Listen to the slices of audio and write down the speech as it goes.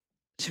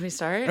Should we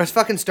start? Let's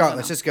fucking start.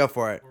 Let's just go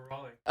for it.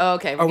 Oh,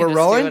 okay. Oh, We we're can just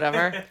rolling? do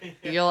whatever.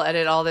 You'll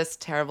edit all this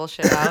terrible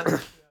shit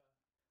out.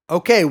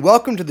 Okay,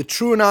 welcome to the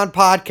TrueAnon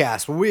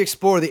podcast, where we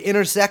explore the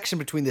intersection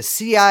between the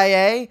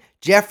CIA,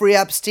 Jeffrey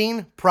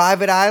Epstein,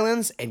 private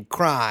islands, and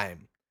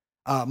crime.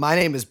 My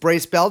name is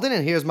Brace Belden,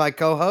 and here's my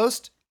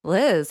co-host.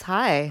 Liz,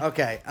 hi.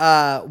 Okay,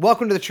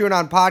 welcome to the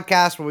TrueAnon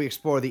podcast, where we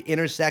explore the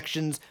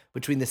intersections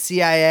between the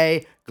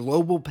CIA,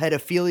 global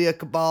pedophilia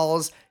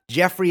cabals,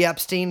 Jeffrey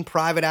Epstein,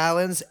 private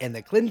islands, and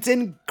the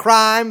Clinton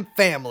crime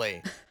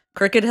family.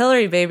 Crooked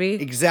Hillary, baby.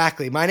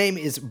 Exactly. My name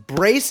is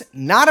Brace,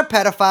 not a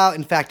pedophile,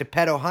 in fact, a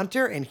pedo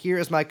hunter, and here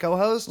is my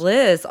co-host.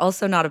 Liz,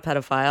 also not a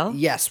pedophile.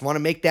 Yes, want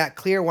to make that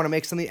clear, want to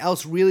make something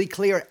else really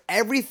clear.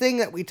 Everything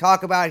that we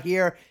talk about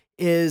here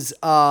is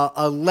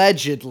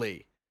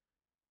allegedly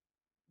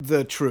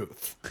the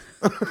truth.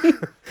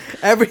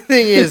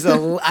 Everything is,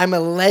 I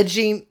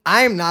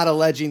am not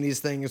alleging these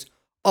things.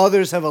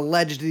 Others have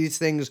alleged these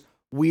things.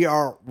 We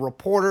are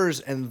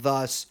reporters and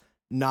thus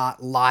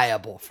not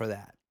liable for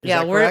that. Is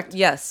that correct?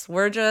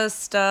 We're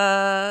just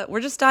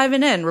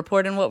diving in,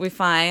 reporting what we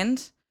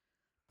find,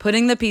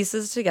 putting the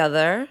pieces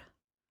together.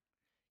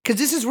 Because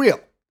this is real.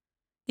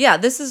 Yeah,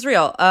 this is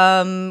real.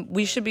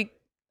 We should be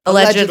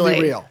Allegedly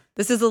real.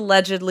 This is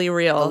allegedly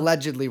real.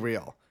 Allegedly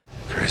real.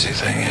 Crazy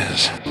thing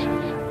is,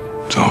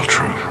 it's all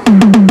true.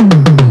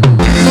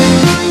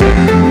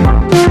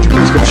 Could you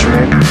please give us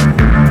your name?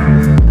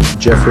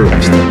 Jeffrey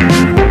Epstein.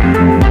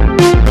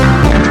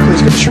 Could you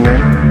please give us your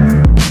name?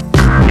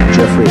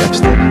 Jeffrey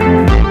Epstein.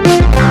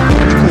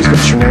 Could you please give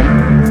us your name?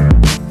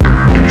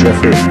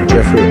 Jeffrey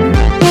Epstein.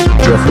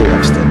 Could you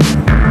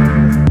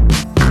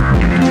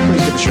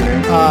please give us your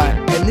name?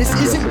 And this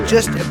isn't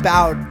just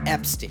about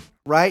Epstein,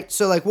 right?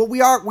 So like what we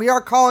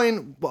are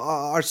calling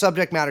our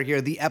subject matter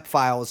here, the Ep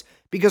Files,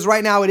 because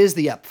right now it is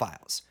the Ep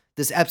Files.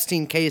 This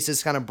Epstein case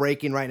is kind of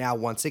breaking right now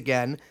once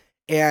again,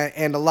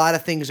 and a lot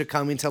of things are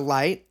coming to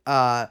light,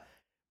 but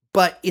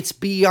it's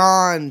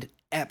beyond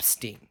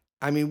Epstein.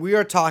 I mean, we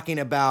are talking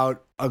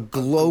about a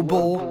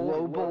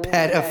global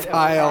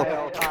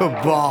pedophile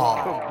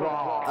cabal.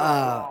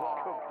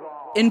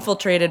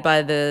 Infiltrated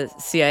by the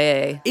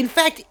CIA. In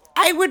fact,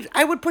 I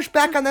would push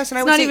back on this, and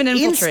I would not say even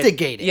infiltrated.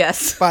 instigated.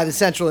 Yes. By the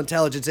Central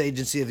Intelligence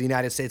Agency of the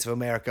United States of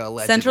America,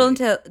 allegedly.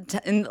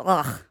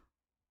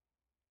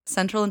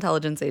 Central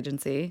Intelligence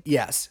Agency.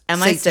 Yes.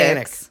 MI6.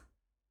 Satanic.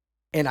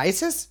 And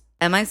ISIS?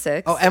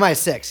 MI6. Oh,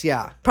 MI6,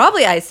 yeah.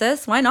 Probably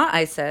ISIS. Why not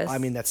ISIS? I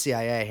mean, that's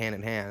CIA hand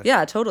in hand.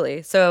 Yeah,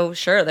 totally. So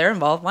sure, they're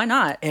involved. Why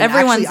not? And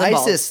Everyone's actually,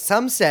 involved. ISIS,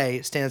 some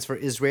say, stands for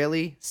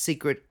Israeli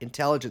Secret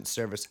Intelligence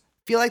Service.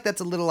 Feel like that's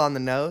a little on the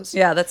nose.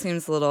 Yeah, that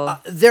seems a little.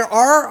 There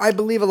are, I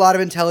believe, a lot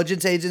of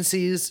intelligence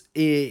agencies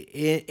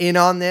in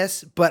on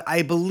this, but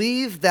I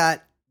believe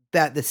that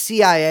the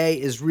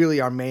CIA is really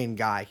our main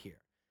guy here.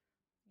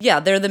 Yeah,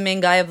 they're the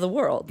main guy of the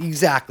world.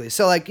 Exactly.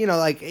 So, like, you know,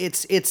 like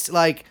it's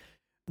like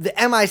the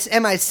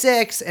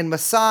MI6 and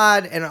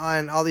Mossad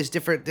and all these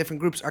different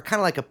groups are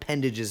kind of like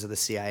appendages of the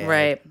CIA.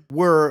 Right. I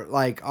want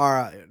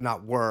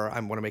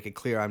to make it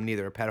clear, I'm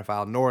neither a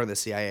pedophile nor the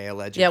CIA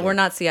allegedly. Yeah, we're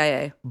not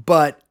CIA.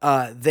 But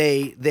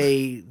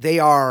they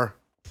are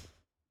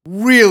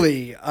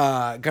really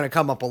going to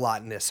come up a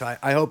lot in this. So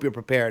I hope you're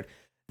prepared.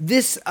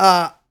 This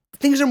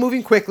things are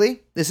moving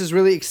quickly. This is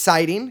really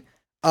exciting.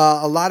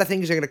 A lot of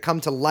things are going to come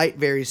to light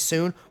very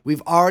soon.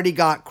 We've already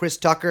got Chris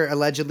Tucker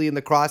allegedly in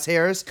the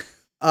crosshairs.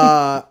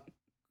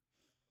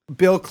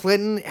 Bill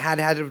Clinton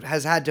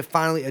has had to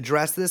finally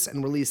address this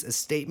and release a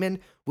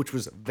statement, which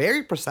was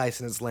very precise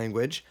in its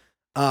language.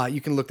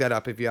 You can look that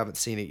up if you haven't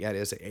seen it yet.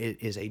 It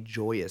is a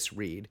joyous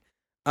read.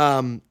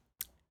 And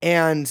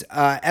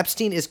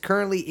Epstein is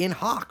currently in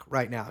Hawk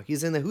right now.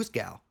 He's in the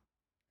Hoosgal.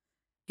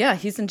 Yeah,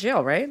 he's in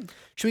jail, right?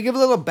 Should we give a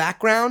little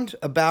background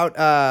about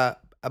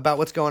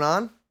what's going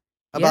on?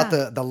 About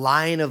the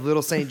line of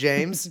Little St.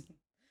 James?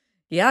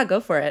 Yeah, go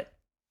for it.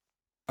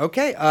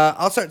 Okay,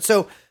 I'll start.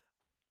 So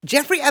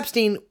Jeffrey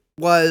Epstein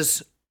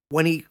was,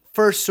 when he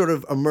first sort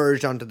of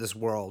emerged onto this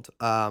world,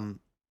 a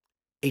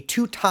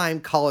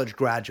two-time college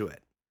graduate.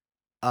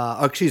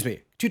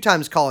 Two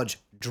times college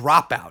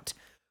dropout,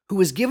 who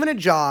was given a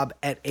job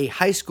at a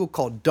high school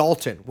called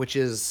Dalton, which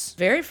is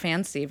very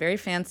fancy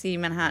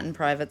Manhattan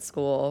private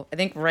school. I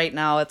think right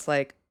now it's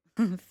like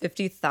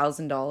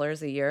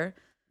 $50,000 a year.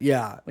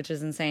 Yeah. Which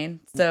is insane.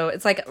 So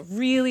it's like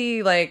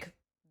really like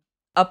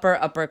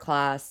upper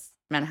class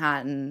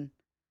Manhattan.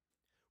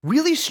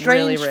 Really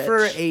strange really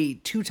for a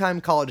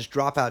two-time college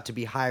dropout to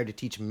be hired to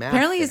teach math.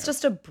 Apparently there. he's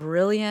just a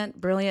brilliant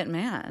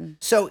man.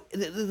 So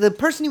the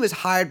person he was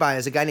hired by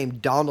is a guy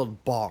named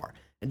Donald Barr.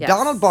 And Yes.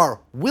 Donald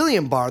Barr,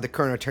 William Barr, the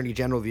current Attorney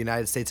General of the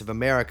United States of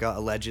America,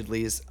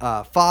 allegedly's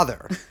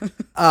father,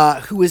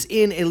 who was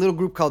in a little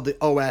group called the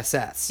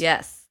OSS.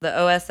 Yes, the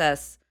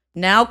OSS,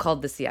 now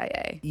called the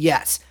CIA.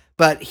 Yes.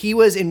 But he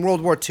was in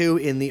World War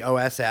II in the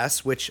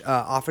OSS, which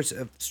offers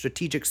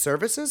strategic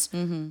services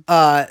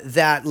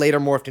that later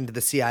morphed into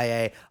the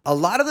CIA. A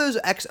lot of those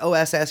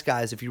ex-OSS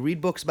guys, if you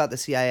read books about the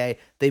CIA,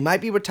 they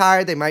might be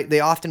retired. They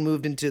often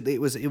moved into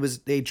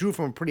they drew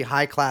from a pretty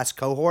high class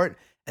cohort,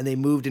 and they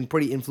moved in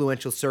pretty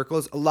influential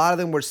circles. A lot of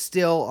them were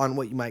still on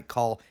what you might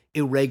call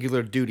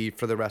irregular duty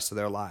for the rest of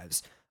their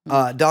lives.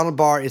 Donald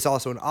Barr is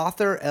also an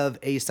author of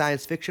a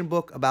science fiction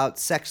book about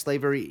sex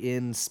slavery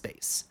in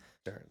space.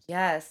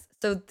 Yes.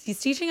 So he's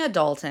teaching at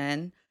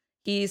Dalton.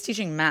 He's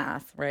teaching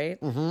math, right?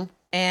 Mm-hmm.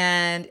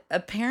 And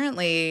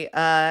apparently,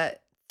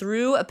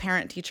 through a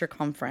parent-teacher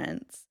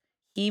conference,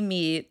 he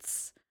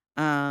meets,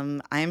 I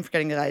am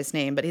forgetting the guy's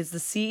name, but he's the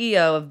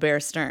CEO of Bear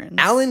Stearns.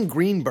 Alan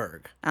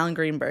Greenberg. Alan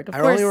Greenberg, of I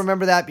course. only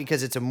remember that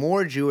because it's a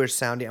more Jewish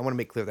sounding, I want to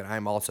make clear that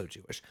I'm also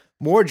Jewish,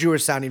 more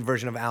Jewish sounding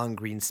version of Alan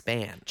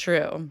Greenspan.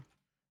 True.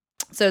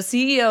 So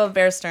CEO of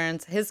Bear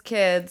Stearns, his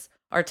kids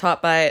are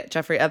taught by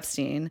Jeffrey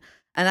Epstein.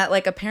 And at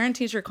like a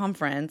parent-teacher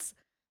conference,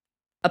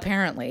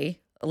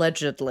 apparently,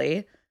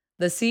 allegedly,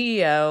 the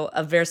CEO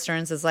of Bear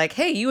Stearns is like,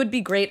 hey, you would be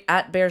great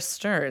at Bear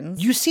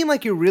Stearns. You seem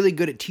like you're really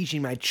good at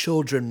teaching my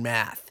children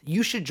math.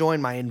 You should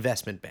join my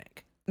investment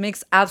bank.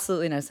 Makes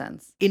absolutely no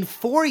sense. In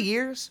 4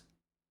 years,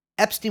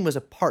 Epstein was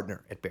a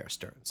partner at Bear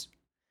Stearns.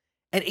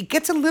 And it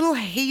gets a little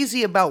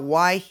hazy about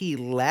why he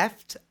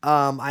left.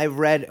 I've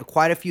read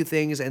quite a few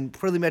things, and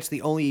pretty much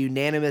the only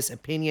unanimous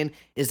opinion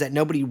is that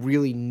nobody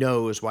really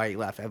knows why he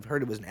left. I've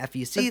heard it was an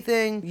FEC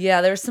thing.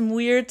 Yeah, there was some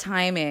weird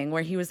timing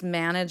where he was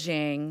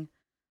managing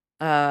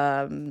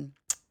a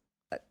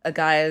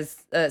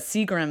guy's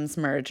Seagram's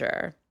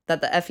merger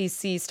that the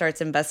FEC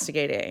starts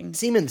investigating.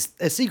 Siemens,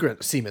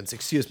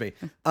 excuse me.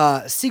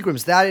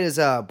 Seagram's, that is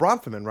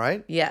Bronfman,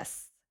 right?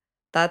 Yes,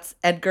 that's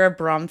Edgar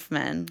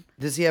Bronfman.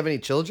 Does he have any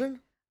children?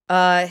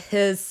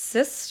 His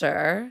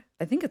sister,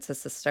 I think it's his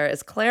sister,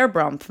 is Claire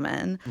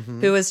Bronfman,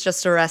 who was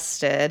just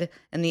arrested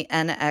in the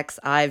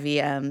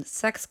NXIVM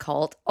sex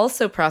cult,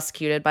 also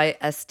prosecuted by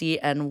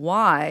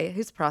SDNY,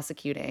 who's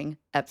prosecuting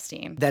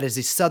Epstein. That is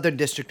the Southern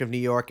District of New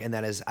York, and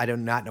that is, I do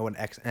not know what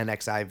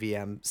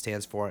NXIVM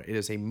stands for. It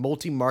is a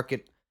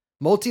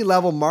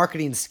multi-level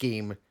marketing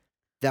scheme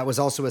that was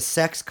also a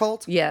sex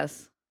cult.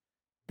 Yes.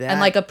 And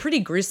like a pretty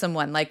gruesome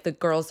one. Like the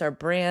girls are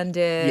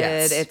branded.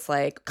 Yes. It's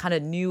like kind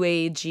of new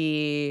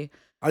agey.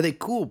 Are they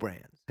cool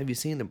brands? Have you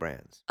seen the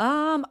brands?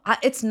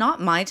 It's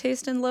not my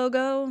taste in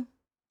logo.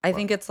 I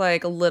think it's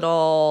like a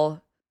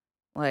little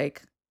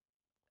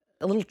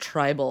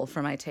tribal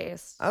for my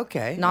taste.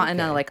 Okay. Not in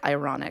a okay. like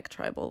ironic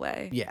tribal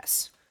way.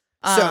 Yes.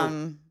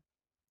 So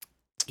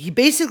he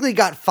basically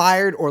got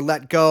fired or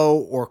let go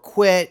or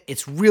quit.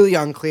 It's really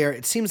unclear.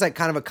 It seems like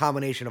kind of a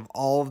combination of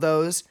all of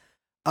those.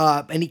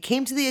 And he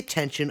came to the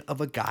attention of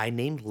a guy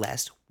named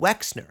Les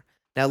Wexner.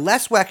 Now,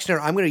 Les Wexner,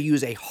 I'm going to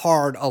use a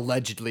hard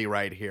allegedly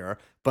right here,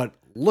 but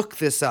look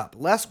this up.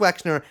 Les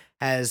Wexner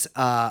has,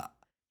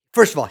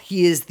 first of all,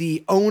 he is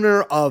the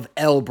owner of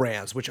L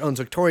Brands, which owns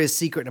Victoria's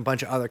Secret and a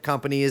bunch of other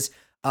companies.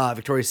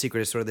 Victoria's Secret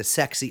is sort of the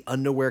sexy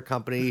underwear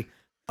company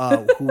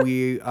who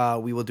we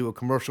will do a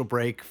commercial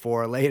break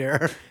for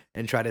later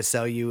and try to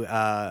sell you,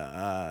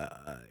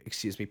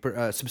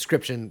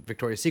 subscription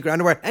Victoria's Secret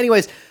underwear.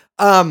 Anyways,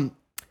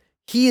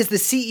 he is the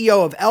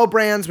CEO of L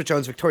Brands, which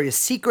owns Victoria's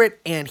Secret,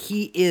 and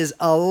he is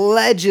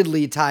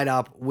allegedly tied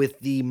up with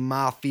the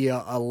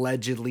mafia,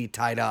 allegedly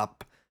tied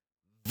up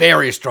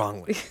very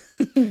strongly.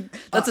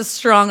 That's a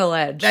strong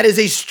allege. That is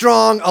a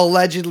strong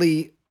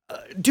allegedly.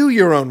 Do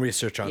your own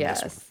research on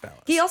this one, fellas.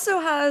 He also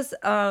has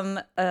an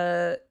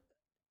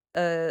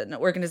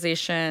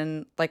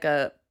organization, like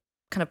a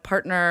kind of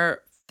partner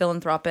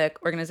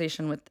philanthropic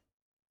organization with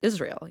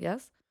Israel,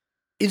 yes?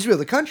 Israel,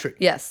 the country.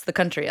 Yes, the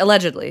country,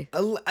 allegedly.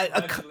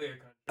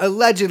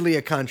 Allegedly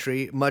a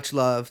country. Much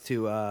love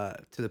to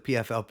the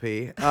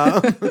PFLP.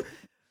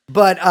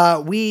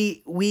 But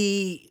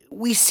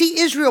we see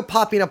Israel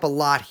popping up a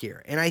lot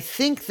here, and I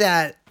think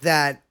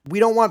that we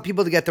don't want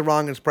people to get the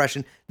wrong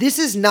impression. This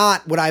is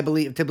not what I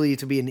believe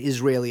to be an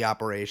Israeli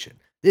operation.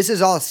 This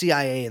is all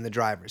CIA in the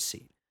driver's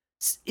seat.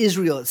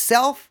 Israel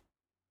itself,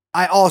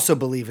 I also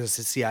believe is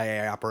a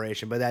CIA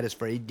operation, but that is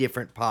for a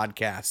different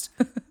podcast.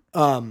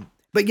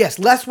 But yes,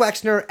 Les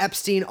Wexner,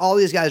 Epstein, all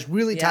these guys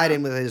really tied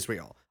in with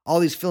Israel.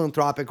 All these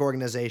philanthropic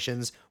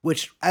organizations,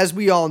 which, as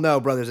we all know,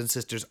 brothers and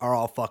sisters, are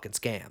all fucking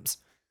scams.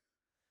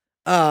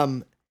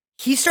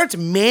 He starts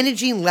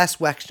managing Les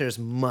Wexner's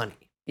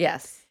money.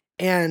 Yes.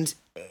 And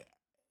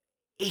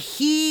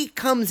he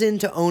comes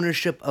into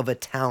ownership of a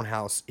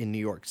townhouse in New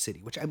York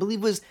City, which I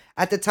believe was,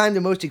 at the time,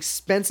 the most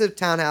expensive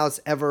townhouse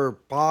ever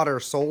bought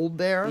or sold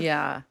there.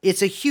 Yeah.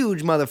 It's a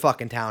huge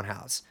motherfucking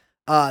townhouse.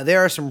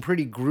 There are some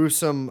pretty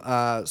gruesome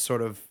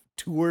sort of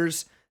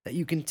tours that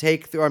you can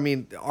take through. I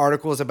mean,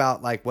 articles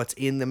about like what's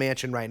in the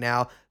mansion right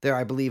now. There,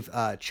 I believe,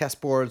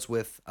 chessboards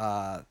with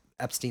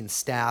Epstein's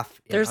staff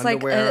in There's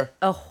underwear. like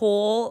a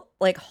whole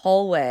like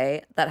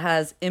hallway that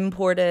has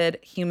imported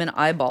human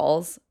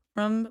eyeballs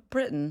from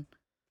Britain.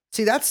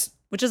 See, that's...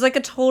 Which is like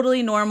a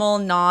totally normal,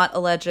 not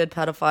alleged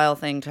pedophile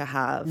thing to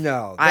have.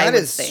 No, I that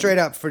would is think. straight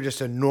up for just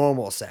a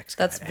normal sex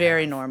guy. That's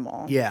very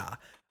normal. Yeah.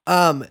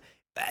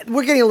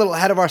 We're getting a little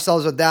ahead of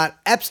ourselves with that.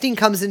 Epstein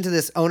comes into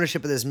this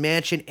ownership of this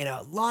mansion and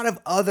a lot of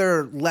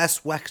other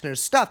Les Wexner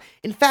stuff.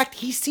 In fact,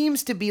 he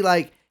seems to be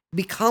like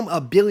become a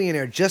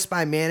billionaire just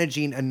by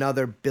managing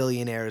another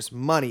billionaire's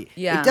money.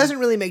 Yeah. It doesn't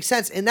really make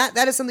sense. And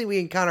that is something we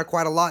encounter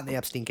quite a lot in the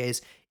Epstein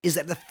case, is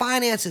that the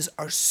finances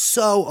are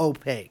so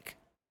opaque.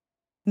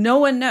 No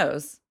one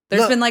knows.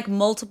 There's No. been like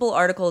multiple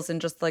articles in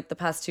just like the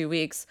past 2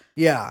 weeks,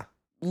 Yeah.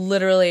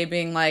 literally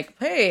being like,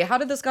 hey, how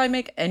did this guy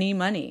make any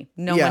money?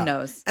 No Yeah. one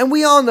knows. And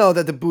we all know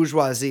that the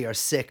bourgeoisie are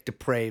sick,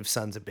 depraved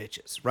sons of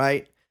bitches,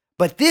 right?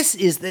 But this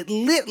is that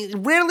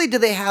rarely do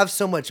they have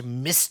so much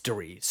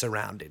mystery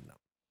surrounding them.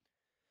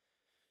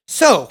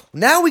 So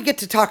now we get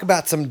to talk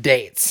about some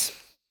dates.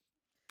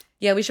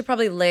 Yeah, we should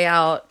probably lay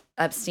out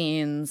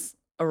Epstein's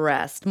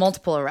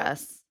multiple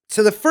arrests.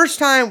 So the first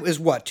time is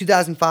what,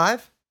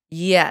 2005?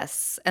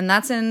 Yes, and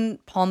that's in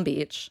Palm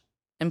Beach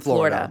in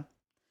Florida.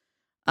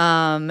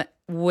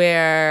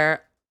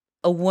 Where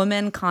a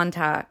woman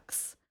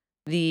contacts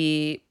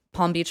the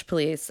Palm Beach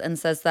police and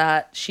says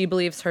that she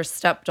believes her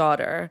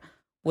stepdaughter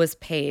was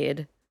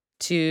paid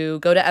to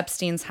go to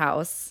Epstein's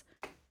house,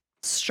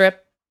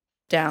 strip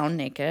down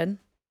naked,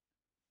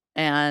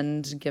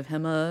 and give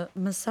him a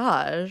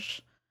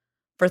massage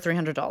for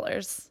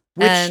 $300.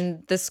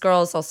 And this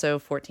girl is also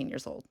 14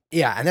 years old.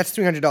 Yeah, and that's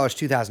 $300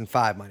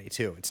 2005 money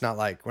too. It's not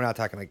like we're not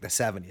talking like the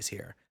 70s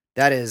here.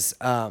 That is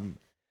maybe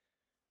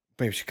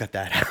we should cut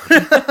that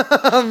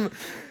out.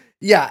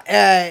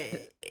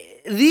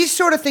 These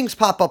sort of things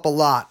pop up a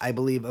lot, I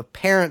believe, of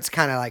parents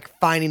kind of like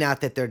finding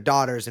out that their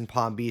daughters in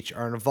Palm Beach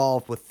are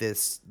involved with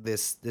this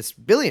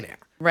billionaire.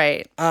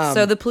 Right.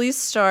 So the police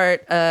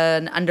start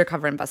an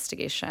undercover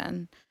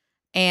investigation.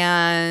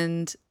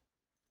 And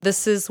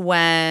this is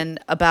when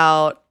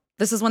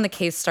the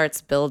case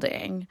starts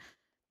building.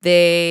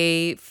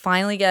 They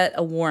finally get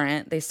a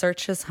warrant. They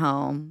search his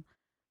home.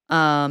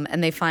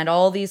 And they find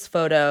all these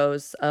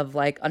photos of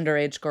like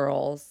underage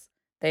girls.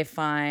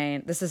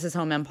 This is his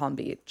home in Palm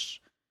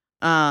Beach.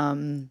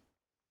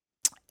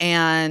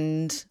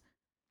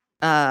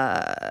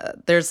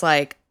 There's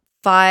like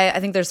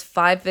there's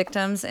 5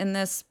 victims in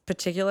this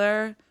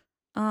particular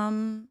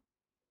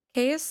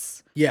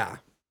case. Yeah.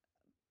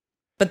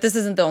 But this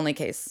isn't the only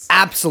case.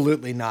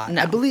 Absolutely not.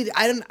 No. I believe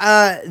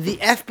the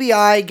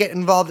FBI get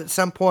involved at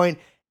some point,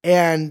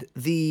 and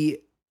there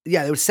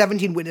were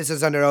 17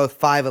 witnesses under oath,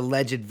 5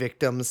 alleged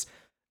victims.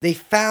 They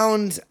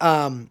found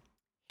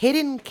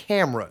hidden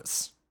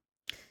cameras.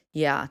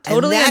 Yeah,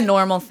 totally a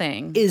normal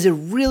thing. Is a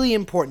really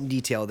important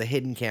detail, the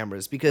hidden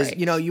cameras, because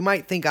Right. you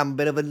might think I'm a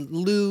bit of a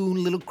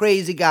loon, little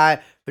crazy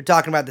guy for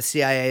talking about the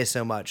CIA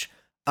so much.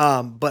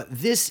 But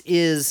this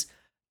is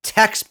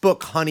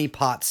textbook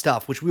honeypot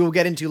stuff, which we will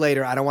get into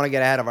later. I don't want to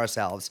get ahead of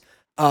ourselves.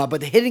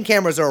 But the hidden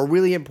cameras are a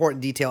really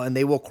important detail, and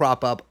they will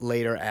crop up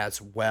later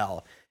as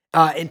well.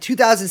 In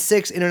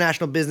 2006,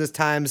 International Business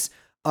Times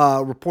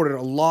reported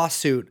a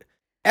lawsuit.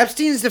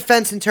 Epstein's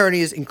defense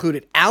attorneys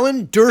included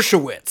Alan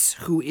Dershowitz,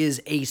 who is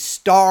a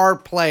star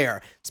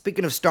player.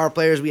 Speaking of star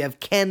players, we have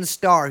Ken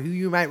Starr, who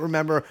you might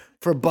remember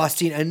for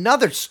busting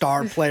another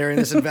star player in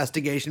this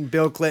investigation,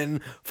 Bill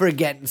Clinton, for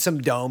getting some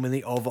dome in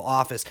the Oval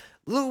Office.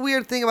 A little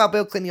weird thing about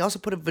Bill Clinton, he also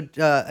put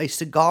a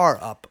cigar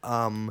up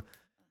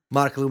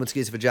Monica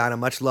Lewinsky's vagina.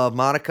 Much love,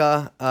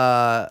 Monica.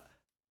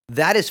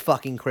 That is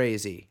fucking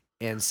crazy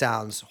and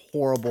sounds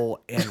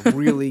horrible and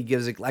really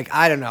gives it, like,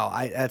 I don't know.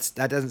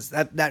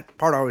 That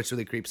part always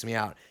really creeps me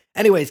out.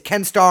 Anyways,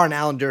 Ken Starr and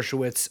Alan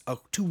Dershowitz,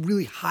 2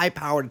 really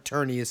high-powered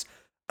attorneys,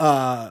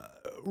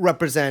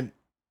 represent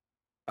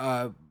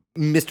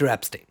Mr.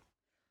 Epstein.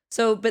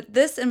 So, but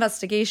this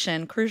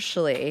investigation,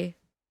 crucially,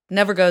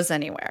 never goes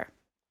anywhere.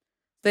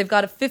 They've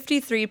got a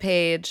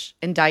 53-page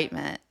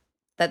indictment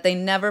that they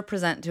never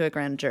present to a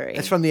grand jury.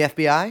 That's from the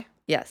FBI?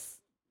 Yes.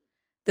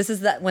 This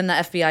is when the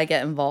FBI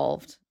get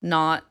involved,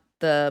 not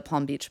the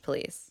Palm Beach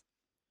police.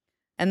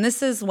 And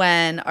this is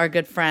when our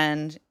good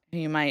friend, who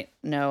you might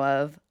know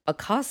of,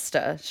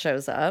 Acosta,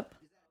 shows up.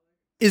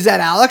 Is that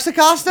Alex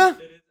Acosta?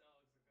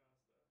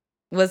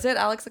 Was it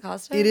Alex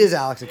Acosta? It is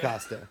Alex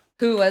Acosta.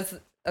 Who was,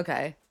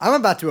 okay. I'm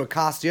about to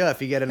accost you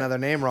if you get another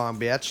name wrong,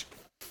 bitch.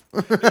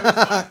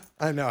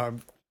 I know,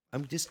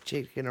 I'm just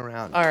joking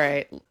around. All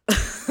right.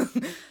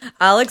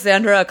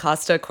 Alexandra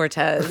Acosta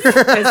Cortez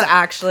is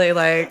actually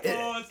like.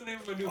 Oh, that's the name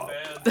of a new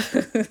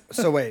band.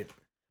 So wait.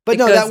 But It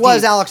no, goes that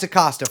was deep. Alex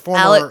Acosta,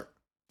 former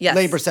Yes.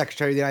 Labor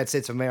Secretary of the United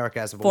States of America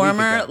as of a week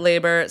Former ago.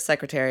 Labor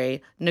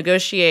Secretary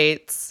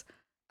negotiates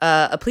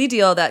a plea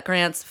deal that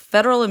grants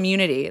federal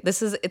immunity.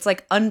 It's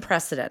like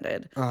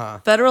unprecedented. Uh-huh.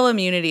 Federal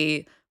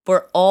immunity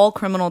for all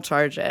criminal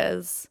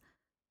charges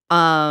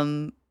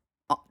to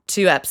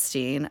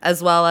Epstein,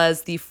 as well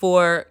as the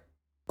 4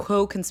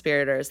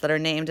 co-conspirators that are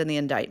named in the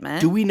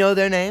indictment. Do we know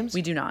their names?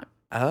 We do not.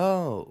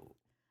 Oh.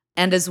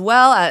 And as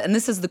well, and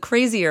this is the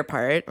crazier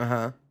part,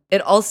 Uh-huh.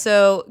 it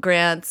also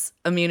grants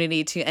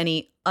immunity to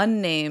any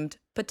unnamed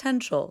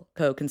potential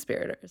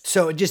co-conspirators.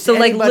 So just So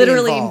like anybody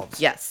literally, involved.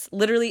 yes,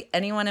 literally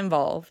anyone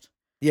involved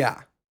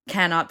Yeah.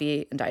 cannot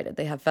be indicted.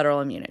 They have federal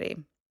immunity.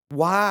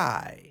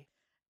 Why?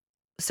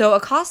 So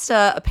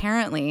Acosta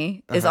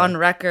apparently is Uh-huh. on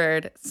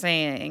record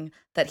saying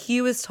that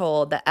he was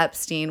told that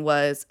Epstein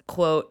was,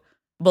 quote,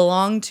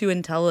 belonged to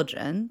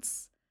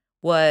intelligence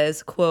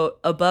was, quote,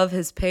 above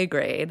his pay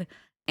grade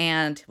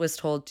and was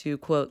told to,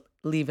 quote,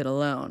 leave it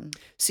alone.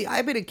 See,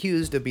 I've been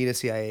accused of being a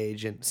CIA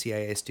agent,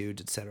 CIA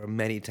stooge, etc.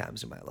 many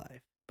times in my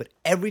life. But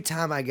every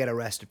time I get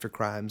arrested for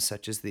crimes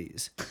such as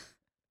these,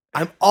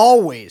 I'm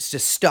always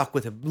just stuck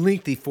with a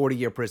lengthy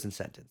 40-year prison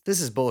sentence.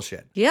 This is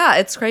bullshit. Yeah,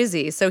 it's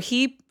crazy. So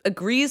he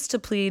agrees to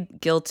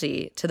plead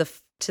guilty to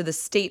the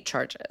state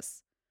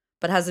charges,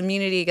 but has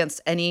immunity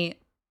against any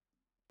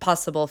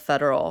possible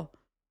federal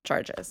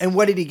charges. And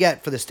what did he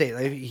get for the state?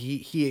 Like,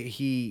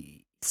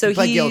 he So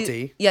pled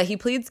guilty. Yeah, he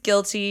pleads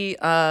guilty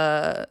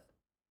to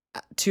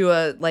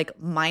a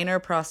minor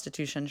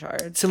prostitution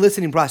charge.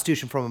 Soliciting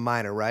prostitution from a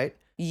minor, right?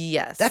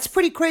 Yes. That's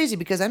pretty crazy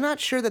because I'm not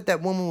sure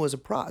that woman was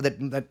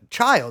that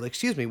child,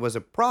 was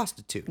a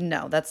prostitute.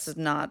 No, that's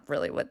not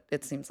really what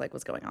it seems like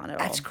was going on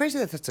at all. That's crazy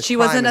that that's a She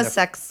crime wasn't in a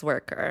sex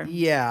worker.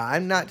 Yeah,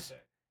 I'm not.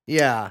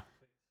 Yeah,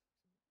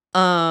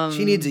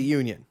 she needs a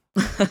union.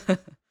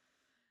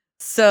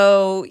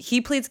 So he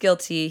pleads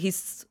guilty. He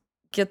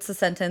gets a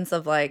sentence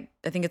of I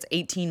think it's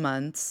 18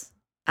 months,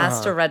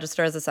 asked to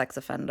register as a sex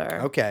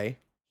offender. Okay.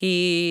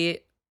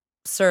 He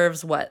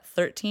serves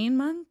 13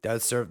 months?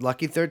 Does serve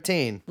lucky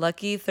 13.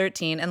 Lucky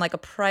 13 and a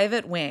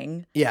private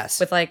wing Yes.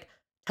 with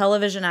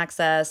television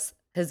access.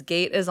 His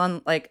gate is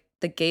on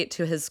the gate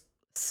to his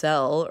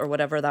cell or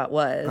whatever that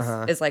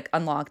was is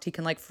unlocked. He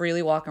can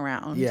freely walk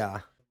around.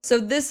 Yeah. So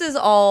this is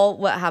all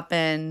what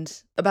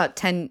happened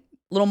about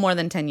little more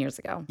than 10 years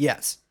ago.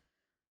 Yes.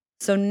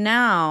 So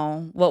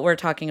now what we're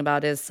talking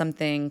about is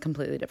something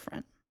completely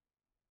different.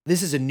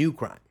 This is a new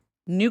crime.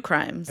 New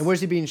crimes. And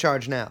where's he being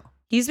charged now?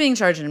 He's being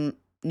charged in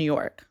New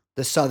York.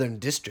 The Southern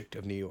District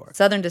of New York.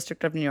 Southern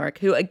District of New York,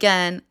 who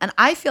again, and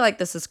I feel like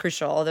this is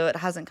crucial, although it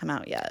hasn't come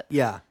out yet.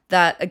 Yeah.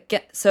 That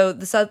again, so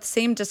the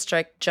same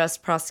district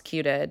just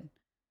prosecuted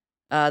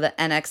the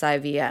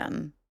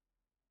NXIVM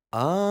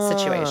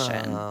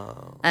situation,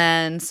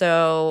 and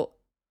so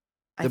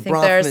I think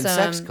there's Bronfman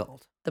some sex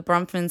cult. The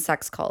Bronfman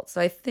sex cult.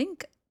 So I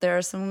think there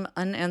are some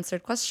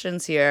unanswered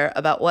questions here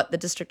about what the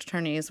district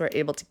attorneys were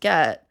able to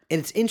get. And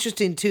it's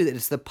interesting too that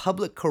it's the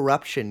Public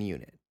Corruption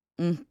Unit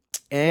and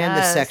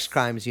the Yes. Sex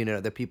Crimes Unit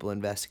are the people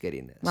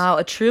investigating this. Wow,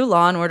 a true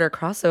Law and Order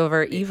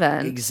crossover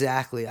event.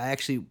 Exactly. I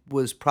actually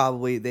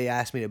they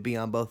asked me to be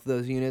on both of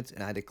those units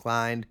and I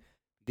declined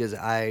because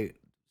I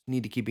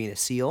need to keep being a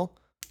SEAL.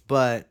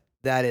 But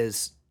that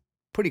is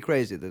pretty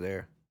crazy that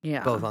they're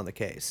both on the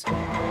case.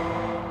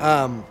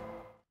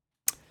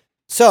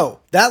 So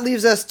that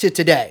leaves us to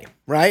today,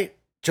 right?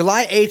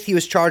 July 8th, he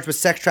was charged with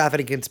sex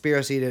trafficking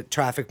conspiracy to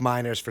traffic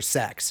minors for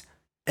sex.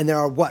 And there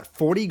are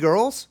 40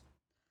 girls?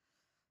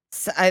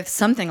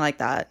 Something like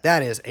that.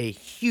 That is a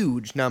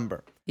huge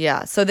number.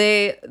 Yeah. So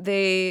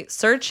they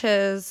search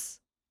his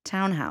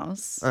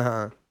townhouse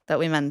that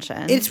we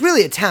mentioned. It's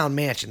really a town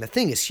mansion. The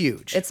thing is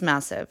huge. It's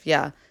massive.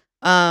 Yeah.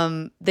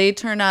 They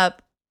turn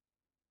up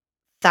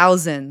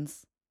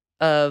thousands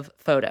of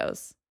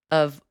photos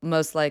of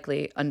most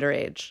likely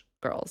underage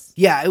girls.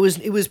 Yeah, it was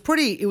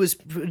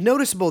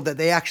noticeable that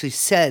they actually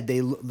said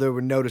they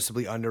were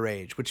noticeably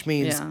underage, which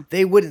means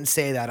they wouldn't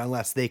say that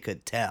unless they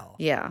could tell.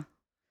 Yeah.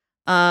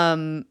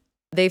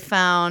 They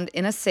found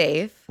in a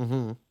safe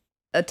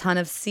a ton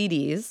of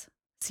CDs,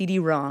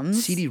 CD-ROMs.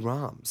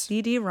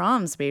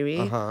 CD-ROMs,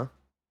 baby.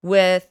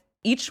 With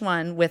each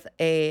one with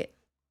a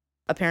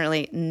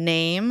apparently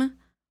name,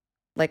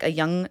 like a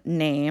young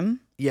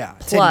name. Yeah.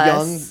 It Plus, said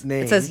young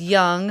name. It says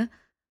young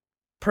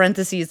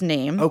parentheses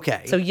name.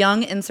 Okay. So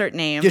young insert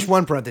name. Just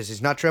one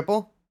parenthesis, not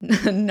triple?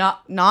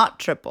 not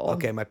triple.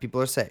 Okay, my people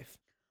are safe.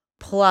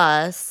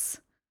 Plus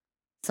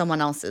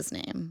someone else's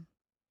name.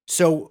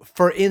 So,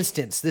 for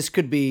instance, this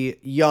could be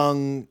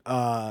young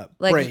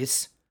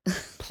Brace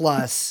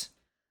plus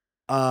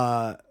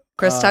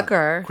Chris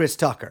Tucker. Chris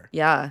Tucker.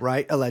 Yeah.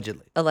 Right?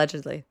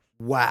 Allegedly.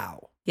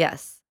 Wow.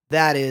 Yes.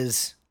 That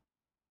is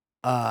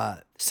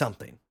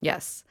something.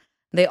 Yes.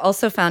 They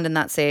also found in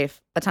that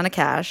safe a ton of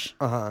cash.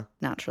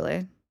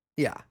 Naturally.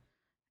 Yeah.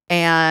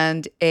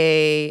 And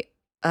a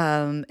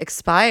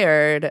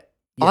expired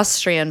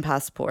Austrian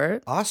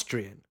passport.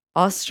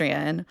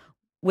 Austrian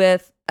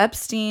with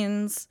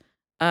Epstein's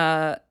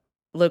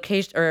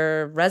location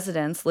or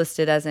residence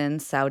listed as in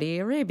Saudi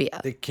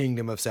Arabia. The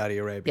Kingdom of Saudi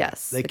Arabia.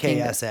 Yes. The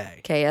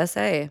KSA.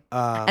 KSA.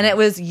 And it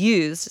was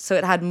used, so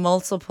it had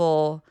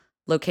multiple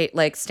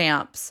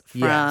stamps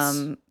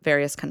from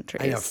various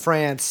countries. I know,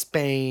 France,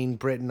 Spain,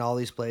 Britain, all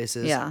these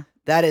places. Yeah.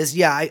 That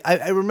is,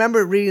 I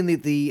remember reading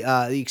the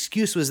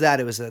excuse was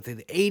that it was the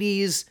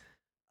 80s,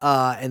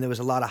 and there was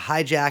a lot of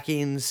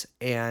hijackings,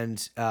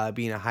 and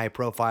being a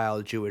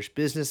high-profile Jewish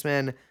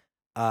businessman,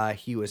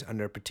 he was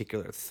under a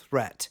particular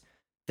threat.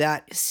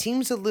 That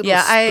seems a little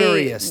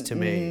spurious to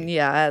me.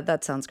 Yeah,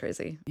 that sounds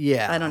crazy.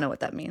 Yeah. I don't know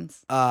what that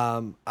means.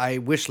 I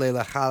wish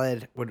Layla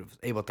Khaled would have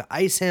been able to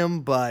ice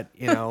him, but,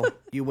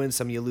 you win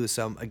some, you lose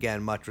some.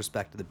 Again, much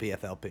respect to the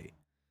PFLP.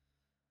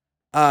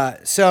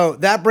 So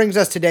that brings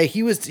us today.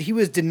 He was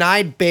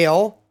denied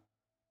bail.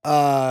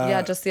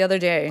 Just the other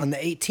day. On the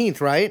 18th,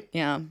 right?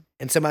 Yeah.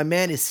 And so my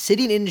man is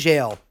sitting in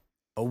jail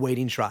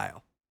awaiting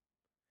trial.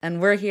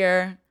 And we're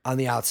here on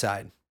the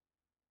outside.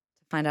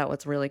 find out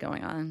what's really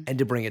going on. and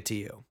to bring it to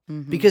you.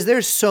 Mhm. Because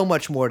there's so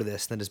much more to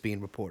this than is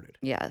being reported.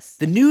 Yes.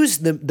 The news,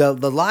 the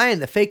lie,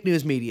 the fake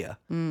news media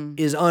Mm.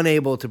 is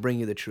unable to bring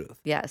you the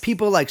truth. Yes.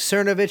 People like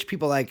Cernovich,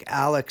 people like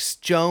Alex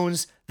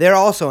Jones, they're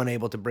also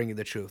unable to bring you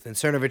the truth. In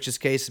Cernovich's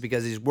case, is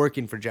because he's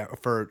working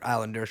for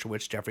Alan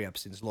Dershowitz, Jeffrey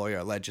Epstein's lawyer,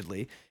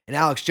 allegedly. In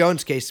Alex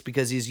Jones' case, it's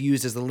because he's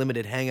used as a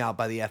limited hangout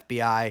by the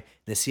FBI and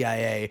the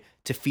CIA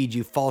to feed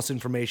you false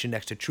information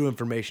next to true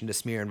information to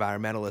smear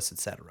environmentalists,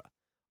 etc.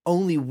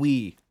 Only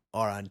we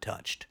are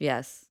untouched.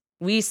 Yes.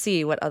 We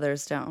see what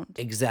others don't.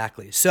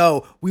 Exactly.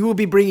 So we will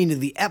be bringing you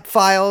the Ep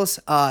Files.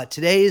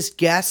 Today's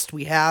guest,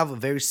 we have a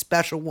very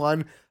special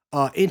one,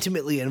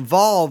 intimately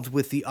involved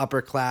with the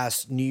upper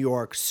class New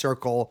York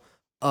circle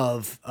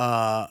of,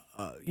 and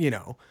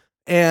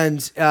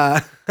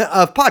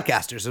of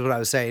podcasters is what I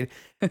was saying.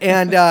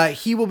 And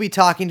he will be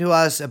talking to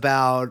us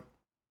about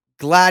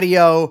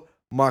Gladio,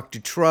 Mark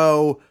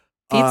Dutroux,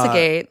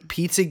 Pizzagate.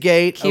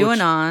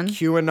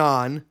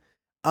 QAnon,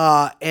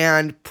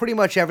 and pretty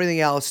much everything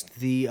else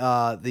the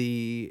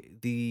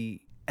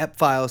Ep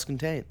Files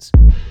contains.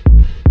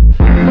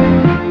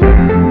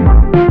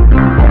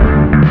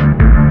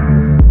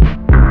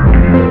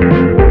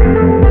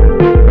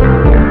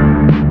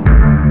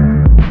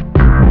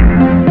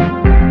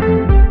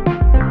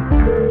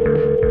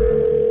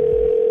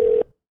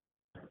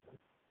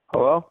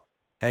 Hello?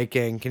 Hey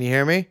King, can you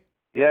hear me?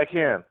 Yeah, I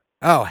can.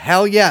 Oh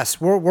hell yes,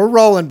 we're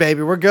rolling,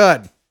 baby. We're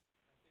good.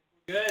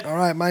 Good. All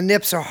right, my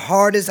nips are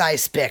hard as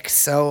ice picks.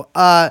 So,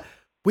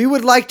 we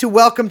would like to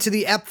welcome to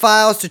the Ep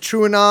Files to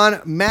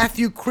TrueAnon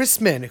Matthew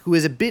Christman, who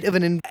is a bit of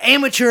an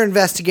amateur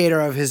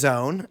investigator of his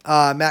own.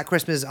 Matt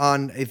Christman is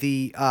on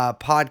the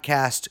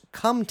podcast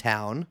Come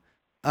Town,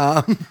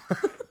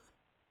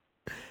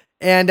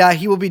 and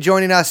he will be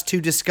joining us to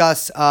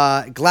discuss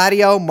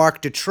Gladio,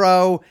 Mark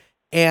Dutroux,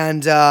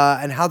 and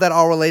how that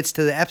all relates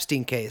to the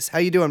Epstein case. How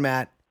you doing,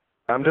 Matt?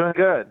 I'm doing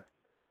good.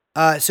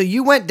 So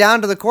you went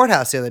down to the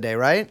courthouse the other day,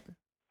 right?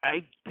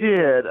 I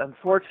did.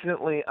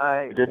 Unfortunately,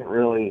 I didn't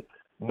really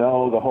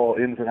know the whole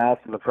ins and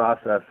outs of the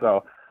process,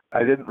 so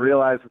I didn't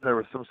realize that there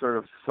was some sort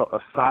of a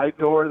side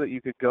door that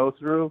you could go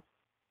through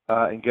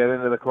and get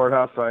into the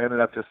courthouse, so I ended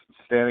up just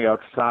standing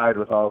outside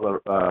with all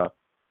the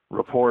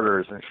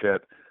reporters and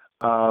shit.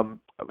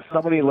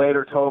 Somebody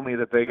later told me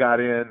that they got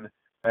in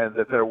and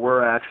that there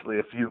were actually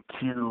a few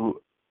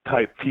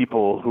Q-type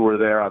people who were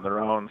there on their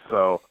own,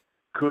 so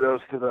kudos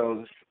to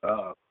those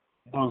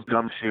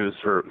gumshoes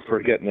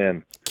for getting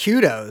in.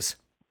 Kudos.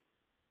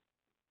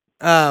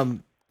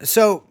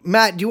 So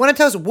Matt, do you want to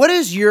tell us what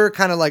is your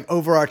kind of like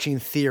overarching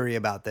theory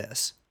about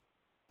this?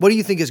 What do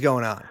you think is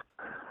going on?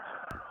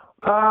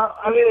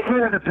 I mean, it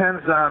kind of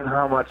depends on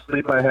how much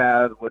sleep I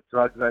had, what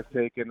drugs I've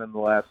taken in the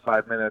last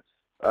 5 minutes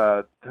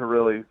to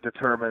really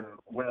determine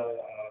where I'm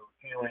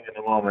feeling in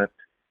the moment.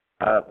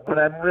 When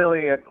I'm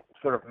really at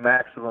sort of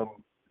maximum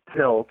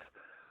tilt,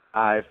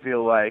 I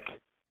feel like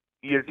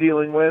you're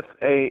dealing with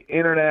a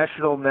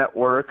international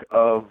network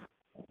of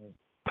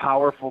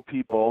powerful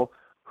people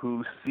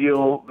who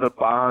seal the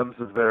bonds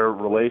of their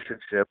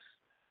relationships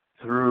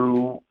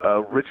through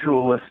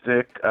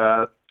ritualistic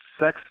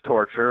sex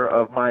torture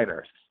of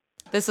minors.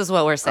 This is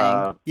what we're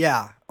saying.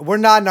 Yeah, we're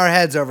nodding our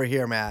heads over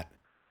here, Matt.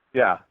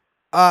 Yeah,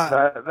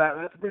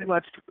 that's pretty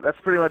much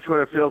what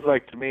it feels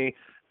like to me.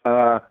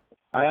 I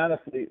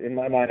honestly, in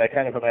my mind, I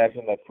kind of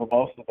imagine that for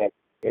most of it,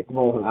 it's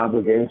more of an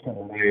obligation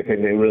than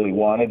anything they really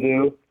want to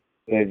do.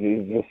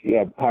 It's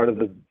just part of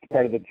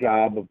the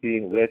job of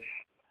being rich,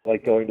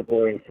 like going to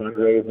boring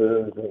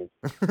fundraisers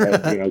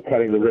and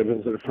cutting the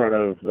ribbons in front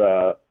of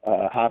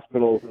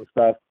hospitals and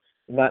stuff.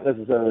 Not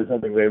necessarily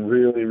something they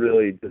really,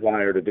 really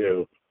desire to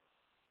do.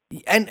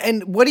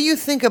 And what do you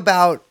think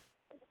about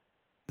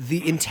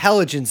the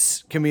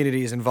intelligence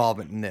community's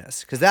involvement in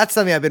this? Because that's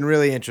something I've been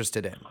really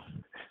interested in.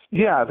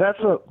 Yeah, that's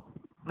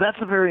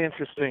a very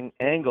interesting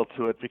angle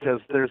to it,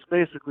 because there's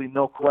basically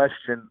no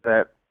question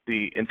that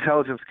the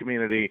intelligence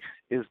community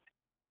is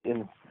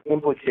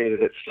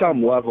implicated at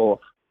some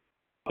level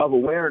of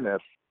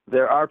awareness.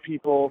 There are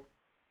people.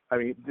 I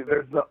mean,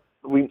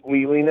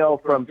 we know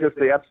from just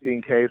the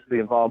Epstein case the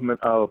involvement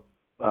of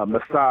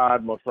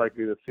Mossad, most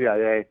likely the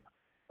CIA,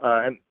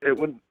 and it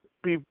would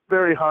be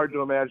very hard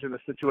to imagine a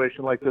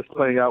situation like this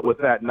playing out with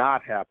that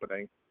not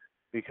happening,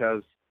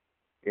 because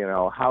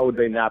how would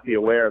they not be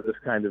aware of this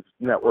kind of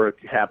network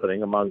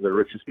happening among the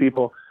richest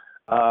people?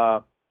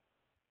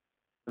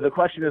 The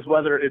question is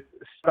whether it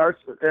starts,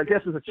 I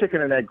guess it's a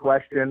chicken and egg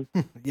question,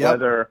 Yep.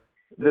 whether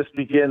this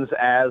begins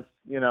as,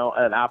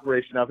 an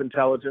operation of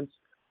intelligence,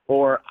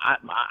 or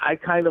I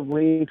kind of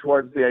lean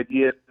towards the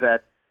idea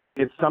that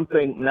it's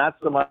something not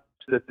so much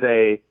that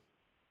they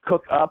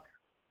cook up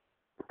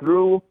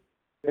through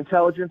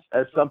intelligence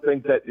as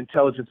something that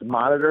intelligence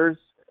monitors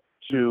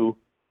to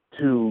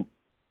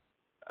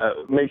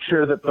make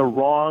sure that the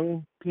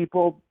wrong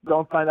people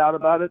don't find out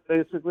about it,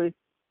 basically,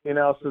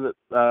 so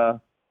that,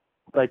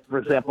 like, for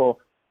example,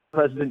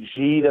 President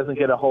Xi doesn't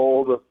get a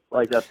hold of,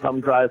 like, a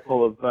thumb drive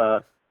full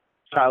of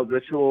child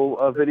ritual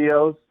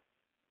videos,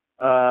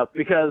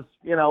 because,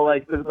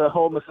 like, the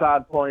whole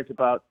Mossad point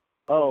about,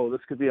 oh,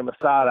 this could be a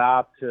Mossad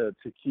op to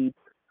keep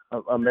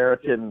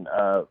American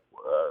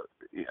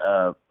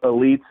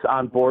elites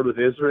on board with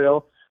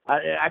Israel.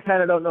 I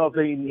kind of don't know if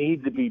they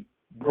need to be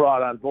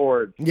brought on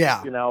board.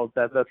 Yeah.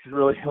 That's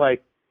really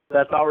like,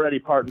 that's already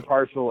part and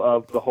parcel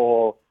of the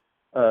whole,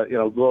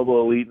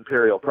 global elite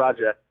imperial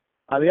project.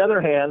 On the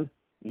other hand,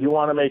 you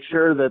want to make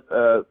sure that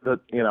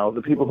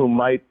the people who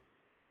might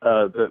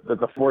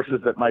the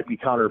forces that might be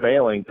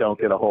countervailing don't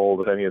get a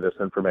hold of any of this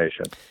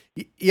information.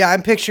 Yeah,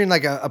 I'm picturing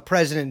like a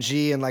President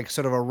Xi and like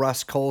sort of a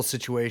Russ Cole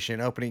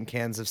situation, opening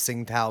cans of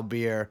Tsingtao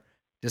beer,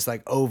 just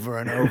like over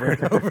and over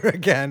and over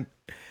again.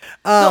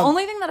 The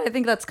only thing that I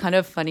think that's kind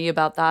of funny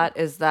about that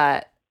is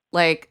that,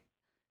 like,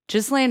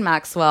 Ghislaine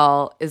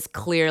Maxwell is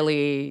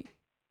clearly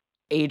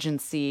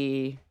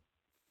agency,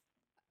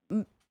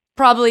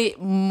 probably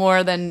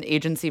more than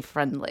agency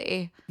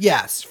friendly.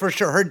 Yes, for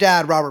sure. Her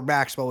dad, Robert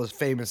Maxwell, was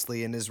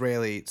famously an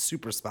Israeli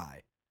super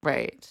spy.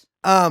 Right.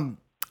 And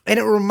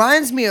it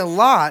reminds me a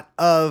lot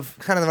of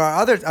kind of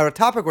our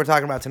topic we're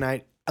talking about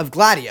tonight, of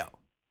Gladio.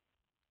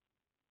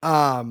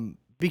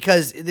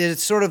 Because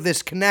there's sort of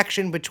this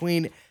connection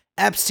between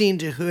Epstein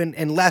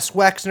and Les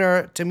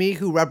Wexner, to me,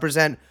 who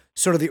represent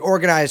sort of the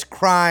organized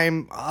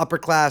crime, upper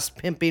class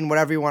pimping,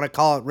 whatever you want to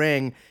call it,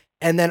 ring.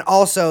 And then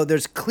also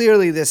there's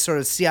clearly this sort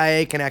of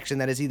CIA connection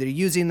that is either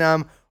using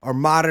them or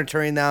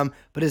monitoring them,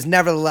 but is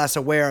nevertheless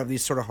aware of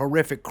these sort of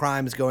horrific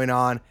crimes going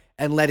on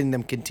and letting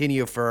them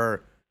continue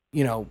for,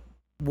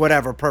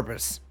 whatever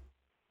purpose.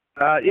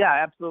 Yeah,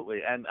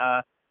 absolutely. And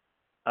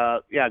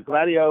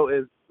Gladio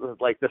is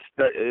like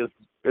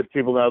as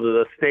people know,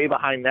 the stay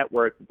behind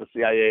network that the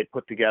CIA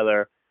put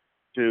together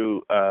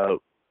to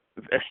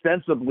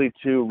ostensibly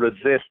to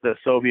resist the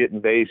Soviet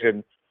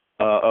invasion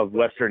of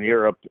Western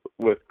Europe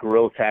with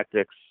guerrilla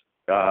tactics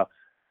after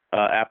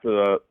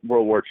the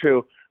World War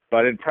II.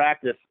 But in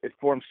practice, it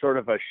formed sort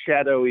of a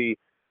shadowy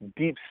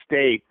deep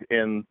state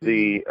in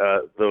the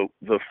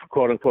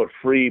quote unquote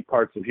free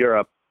parts of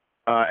Europe,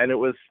 and it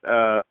was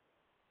a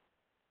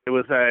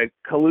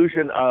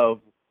collusion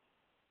of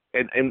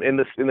in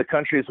the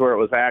countries where it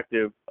was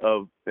active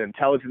of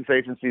intelligence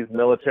agencies,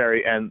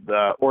 military, and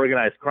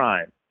organized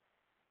crime.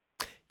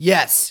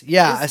 Yes,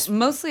 yeah. It's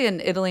mostly in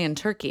Italy and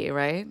Turkey,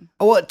 right?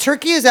 Well,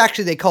 Turkey is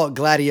actually, they call it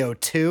Gladio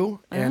 2,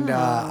 and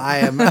I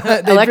am they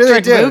Electric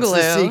really do. It's Boogaloo.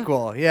 the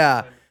sequel,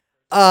 yeah.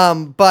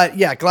 But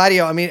yeah,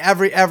 Gladio. I mean,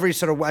 every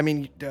sort of.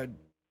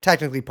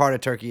 Technically part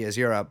of Turkey is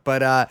Europe,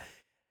 but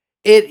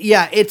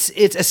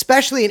it's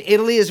especially in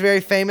Italy is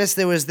very famous.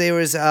 There was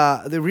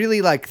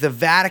really like the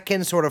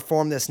Vatican sort of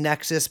formed this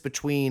nexus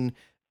between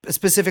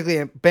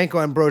specifically Banco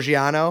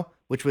Ambrosiano,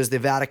 which was the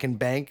Vatican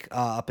bank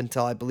up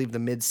until I believe the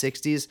mid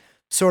 '60s.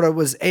 Sort of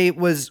was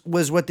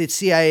what the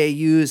CIA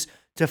used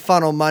to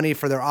funnel money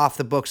for their off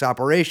the books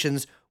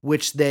operations,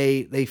 which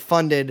they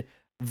funded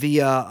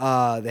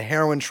via the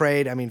heroin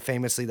trade. I mean,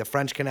 famously the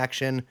French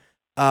Connection,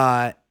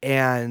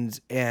 and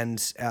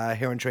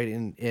heroin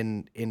trade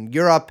in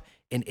Europe,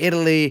 in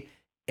Italy,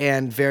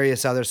 and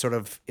various other sort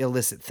of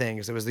illicit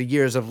things. There was the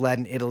Years of Lead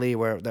in Italy,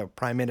 where the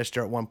prime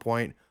minister at one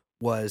point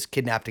was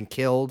kidnapped and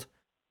killed.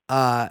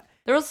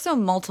 There were also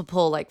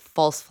multiple like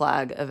false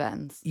flag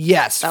events.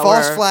 Yes,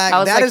 false flag.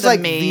 That is like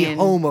the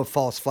home of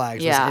false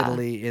flags. Yeah. Was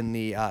Italy in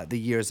the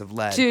Years of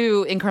Lead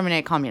to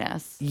incriminate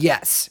communists.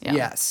 Yes, Yeah.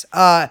 yes.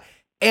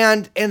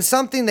 And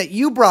something that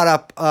you brought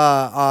up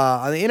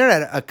on the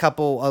internet a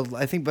couple of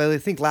I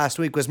think last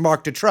week was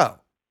Marc Dutroux.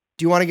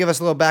 Do you want to give us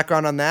a little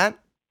background on that?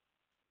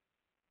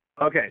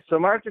 Okay, so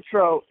Marc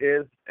Dutroux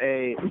is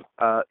a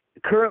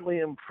currently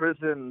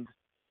imprisoned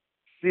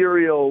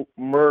serial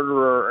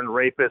murderer and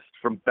rapist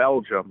from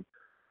Belgium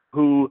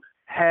who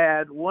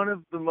had one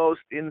of the most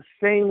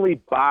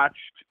insanely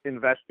botched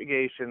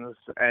investigations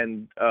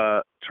and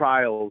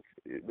trials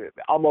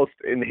almost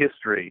in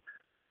history.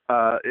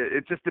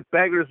 It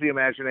beggars the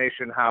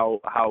imagination how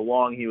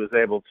long he was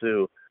able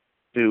to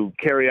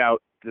carry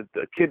out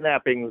the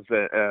kidnappings,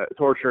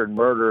 torture, and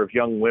murder of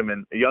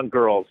young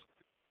girls.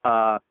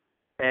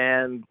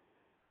 And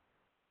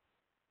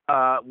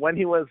when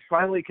he was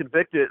finally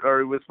convicted, or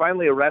he was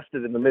finally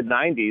arrested in the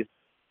mid-'90s,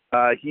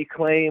 he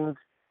claimed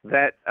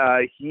that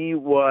he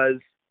was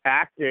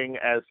acting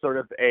as sort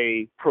of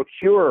a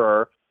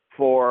procurer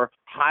for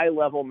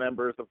high-level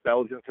members of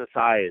Belgian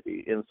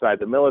society inside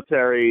the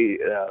military,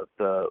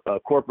 the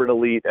corporate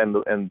elite, and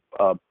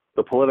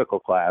the political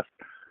class,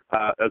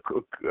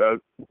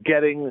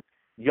 getting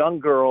young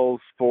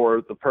girls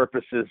for the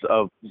purposes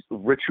of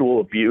ritual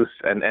abuse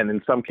and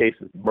in some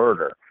cases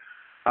murder.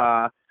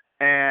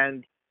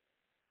 And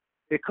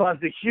it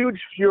caused a huge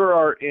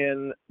furor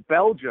in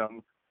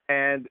Belgium,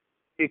 and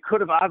it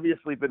could have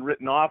obviously been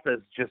written off as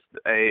just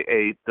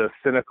the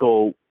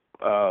cynical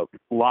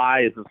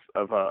lies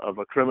of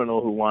a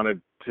criminal who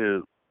wanted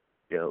to,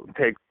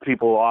 take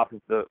people off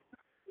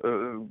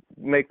of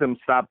make them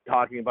stop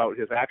talking about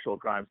his actual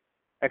crimes,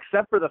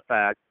 except for the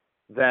fact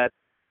that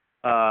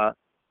a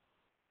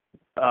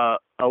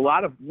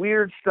lot of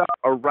weird stuff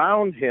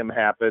around him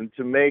happened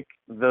to make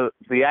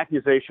the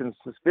accusations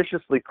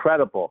suspiciously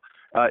credible,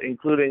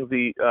 including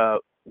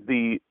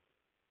the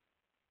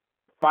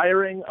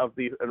firing of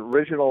the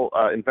original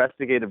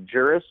investigative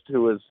jurist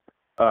who was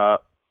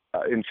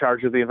in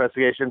charge of the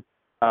investigation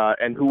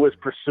and who was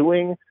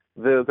pursuing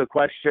the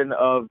question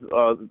of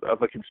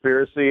a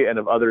conspiracy and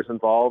of others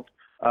involved.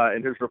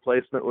 And his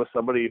replacement was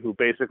somebody who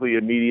basically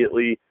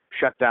immediately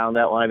shut down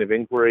that line of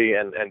inquiry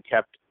and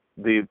kept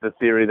the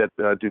theory that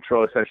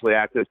Dutroux essentially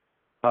acted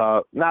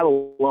not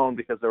alone,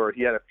 because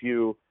he had a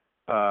few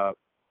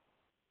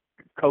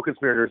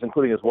co-conspirators,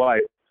 including his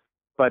wife,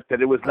 but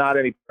that it was not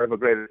any part of a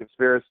greater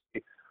conspiracy.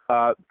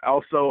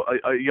 Also,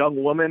 a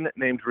young woman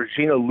named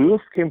Regina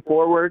Luth came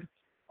forward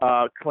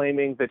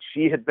claiming that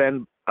she had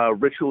been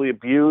ritually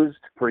abused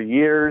for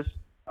years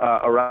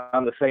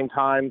around the same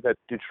time that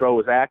Dutroux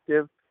was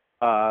active.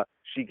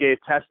 She gave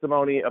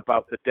testimony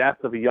about the death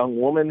of a young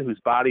woman whose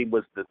body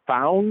was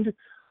found.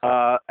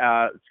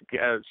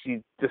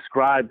 She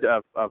described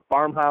a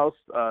farmhouse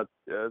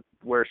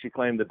where she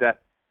claimed the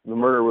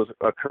murder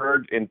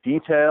occurred in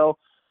detail.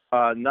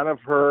 None of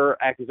her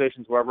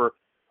accusations were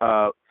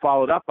ever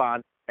followed up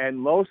on, and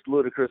most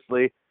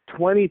ludicrously,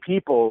 20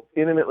 people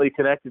intimately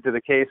connected to the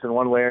case in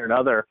one way or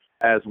another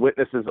as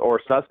witnesses or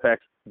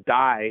suspects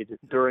died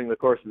during the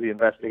course of the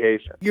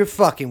investigation. You're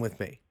fucking with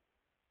me.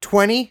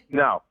 20?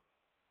 No.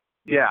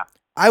 Yeah.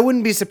 I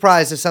wouldn't be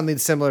surprised if something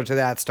similar to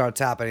that starts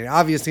happening.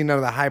 Obviously, none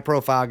of the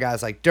high-profile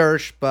guys like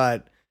Dersh,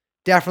 but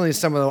definitely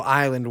some of the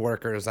island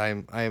workers.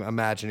 I'm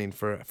imagining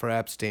for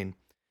Epstein.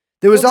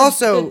 There was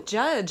also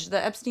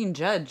the Epstein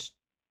judge.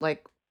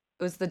 Like,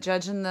 it was the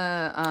judge in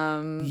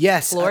the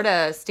yes,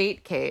 Florida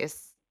state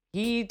case.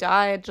 He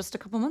died just a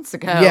couple months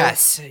ago.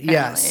 Yes, apparently.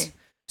 yes.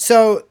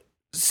 So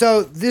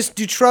this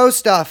Dutroux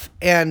stuff,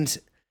 and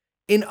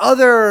in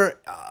other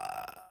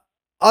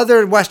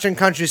Western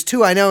countries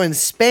too. I know in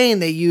Spain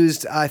they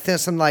used I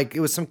think it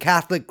was some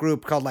Catholic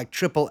group called like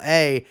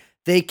AAA.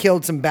 They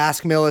killed some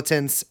Basque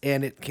militants,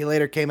 and it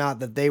later came out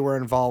that they were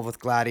involved with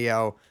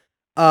Gladio.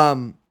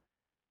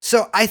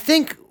 So I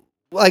think,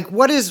 like,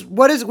 what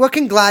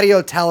can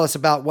Gladio tell us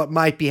about what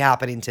might be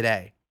happening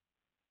today,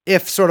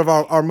 if sort of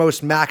our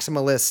most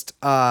maximalist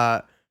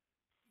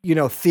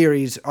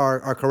theories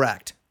are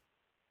correct?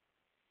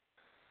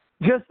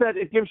 Just that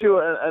it gives you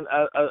an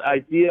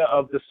idea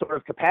of the sort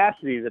of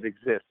capacity that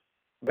exists,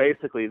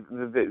 basically,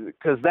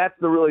 because that's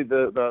really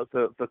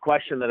the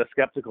question that a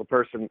skeptical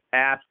person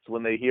asks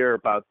when they hear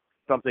about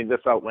something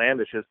this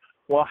outlandish is,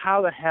 well,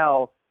 how the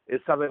hell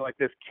is something like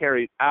this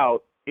carried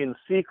out in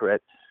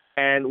secret?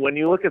 And when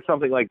you look at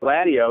something like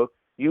Gladio,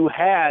 you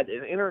had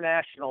an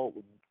international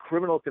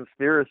criminal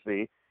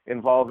conspiracy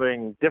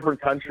involving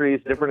different countries,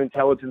 different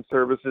intelligence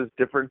services,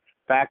 different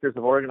factors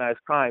of organized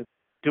crime,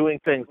 doing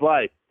things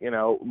like,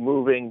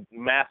 moving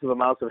massive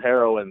amounts of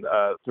heroin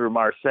through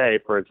Marseille,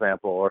 for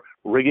example, or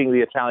rigging the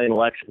Italian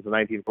elections in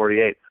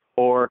 1948,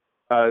 or,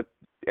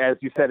 as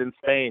you said, in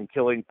Spain,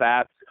 killing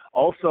Basques.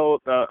 Also,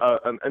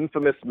 an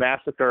infamous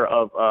massacre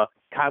of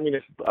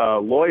communist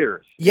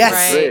lawyers.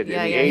 Yes. Right.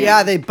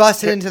 Yeah, they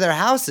busted into their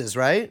houses,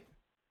 right?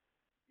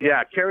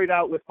 Yeah, carried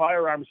out with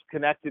firearms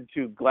connected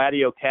to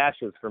Gladio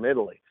caches from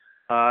Italy.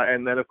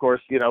 And then, of course,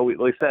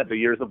 we said the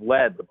years of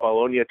lead, the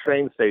Bologna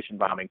train station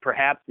bombing,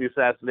 perhaps the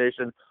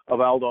assassination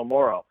of Aldo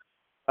Moro.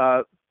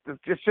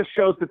 This just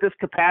shows that this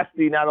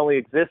capacity not only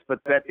exists, but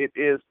that it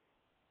is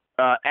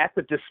at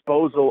the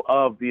disposal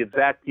of the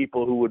exact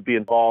people who would be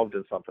involved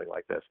in something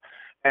like this.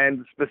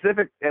 And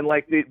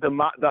like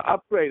the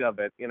upgrade of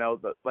it,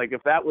 like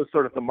if that was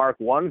sort of the Mark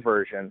I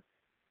version,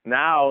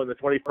 now in the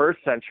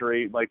 21st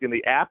century, like in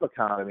the app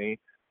economy,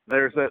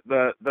 there's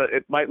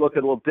it might look a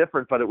little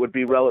different, but it would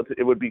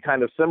be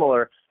kind of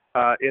similar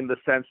in the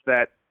sense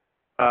that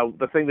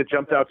the thing that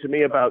jumped out to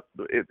me about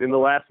in the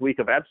last week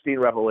of Epstein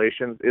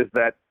revelations is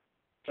that,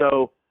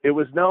 so it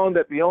was known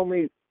that the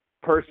only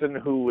person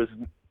who was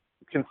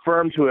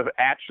confirmed to have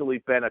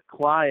actually been a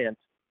client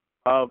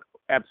of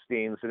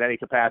Epstein's in any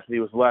capacity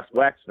was Les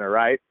Wexner,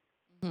 right?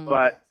 Mm-hmm.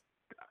 But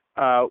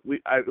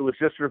it was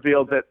just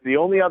revealed that the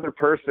only other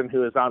person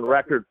who is on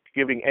record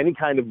giving any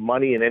kind of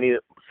money in any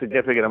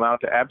significant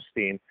amount to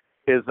Epstein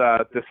is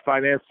this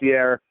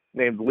financier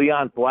named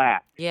Leon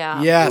Black.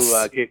 Yeah. Yes.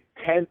 Who gave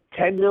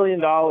 $10 million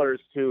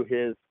to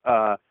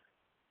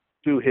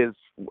his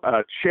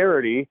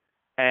charity,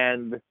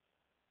 and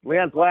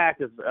Leon Black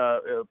is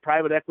a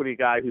private equity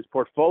guy whose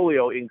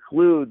portfolio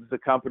includes the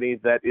company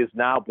that is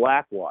now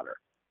Blackwater.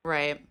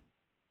 Right.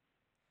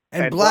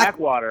 And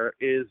Blackwater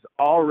is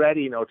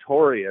already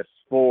notorious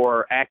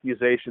for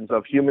accusations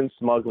of human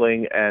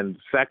smuggling and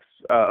sex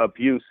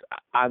abuse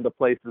on the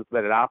places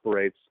that it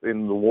operates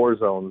in the war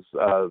zones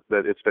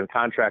that it's been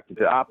contracted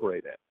to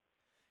operate in.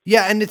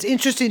 Yeah, and it's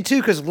interesting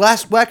too because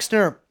Les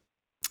Wexner,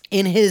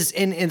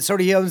 in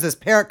sort of he owns this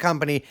parent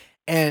company,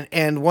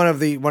 and one of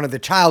the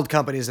child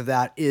companies of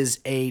that is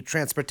a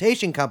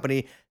transportation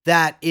company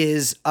that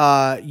is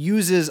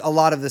uses a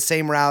lot of the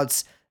same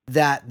routes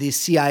that the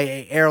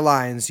CIA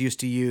airlines used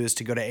to use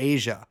to go to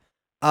Asia.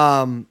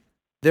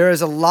 There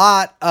is a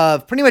lot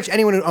of pretty much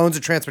anyone who owns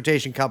a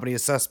transportation company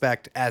is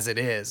suspect as it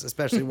is,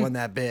 especially one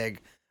that big.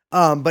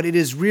 But it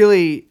is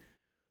really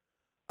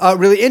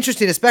really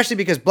interesting, especially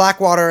because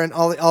Blackwater and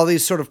all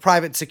these sort of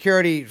private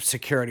security,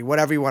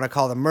 whatever you want to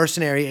call them,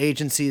 mercenary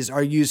agencies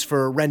are used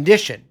for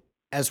rendition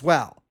as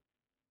well.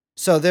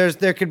 So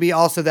there could be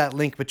also that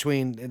link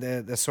between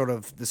the sort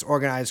of this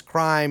organized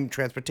crime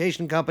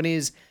transportation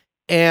companies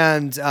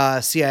and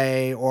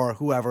CIA or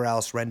whoever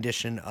else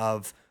rendition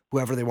of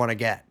whoever they want to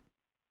get.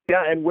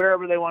 Yeah, and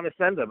wherever they want to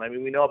send them. I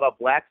mean, we know about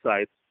black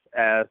sites,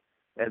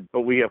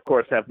 but we, of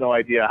course, have no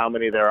idea how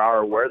many there are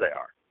or where they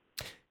are.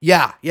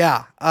 Yeah.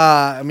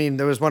 I mean,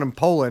 there was one in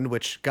Poland,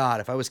 which, God,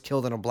 if I was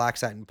killed in a black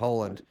site in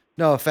Poland,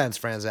 no offense,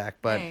 Franzak,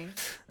 but...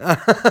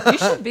 You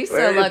should be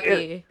so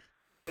lucky.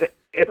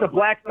 It's a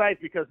black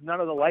site because none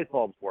of the light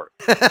bulbs work.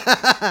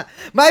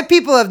 My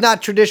people have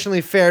not traditionally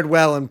fared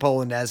well in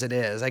Poland as it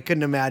is. I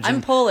couldn't imagine. I'm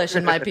Polish,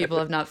 and my people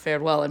have not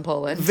fared well in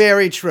Poland.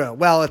 Very true.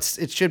 Well,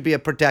 it should be a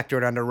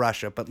protectorate under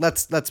Russia, but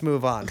let's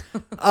move on.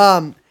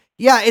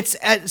 Yeah, it's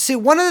see,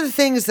 one of the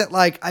things that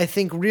I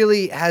think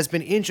really has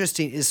been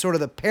interesting is sort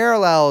of the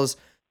parallels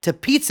to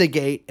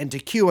Pizzagate and to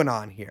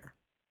QAnon here.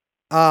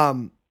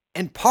 And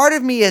part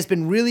of me has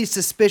been really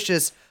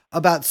suspicious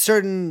about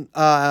certain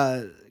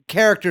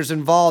characters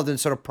involved in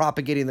sort of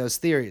propagating those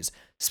theories,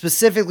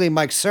 specifically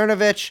Mike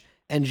Cernovich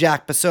and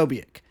Jack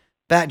Posobiec.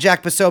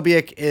 Jack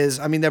Posobiec is,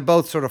 I mean, they're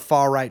both sort of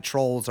far-right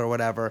trolls or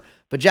whatever,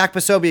 but Jack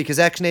Posobiec is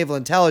ex-naval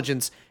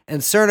intelligence,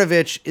 and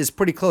Cernovich is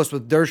pretty close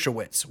with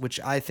Dershowitz, which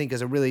I think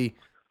is a really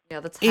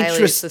that's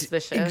highly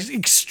suspicious.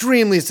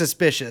 Extremely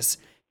suspicious.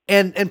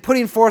 And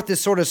putting forth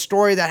this sort of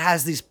story that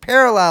has these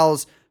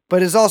parallels,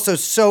 but is also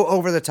so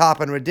over the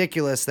top and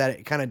ridiculous that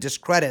it kind of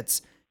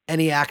discredits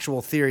any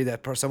actual theory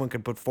that someone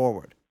could put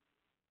forward.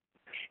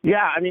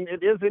 Yeah, I mean,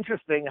 it is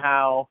interesting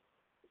how,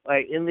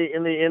 in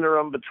the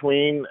interim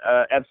between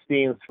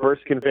Epstein's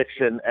first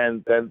conviction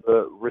and then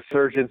the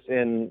resurgence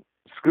in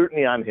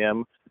scrutiny on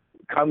him,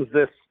 comes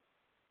this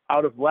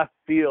out of left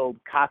field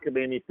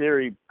cockamamie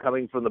theory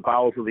coming from the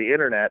bowels of the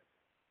internet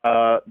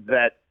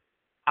that,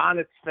 on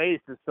its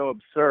face, is so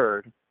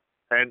absurd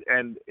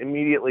and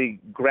immediately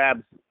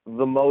grabs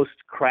the most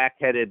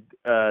crack-headed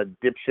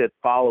dipshit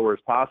followers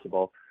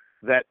possible.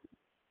 That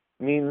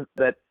means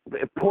that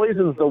it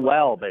poisons the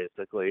well,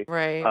 basically,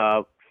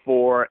 right?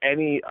 For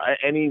any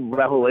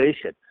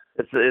revelation.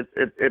 It's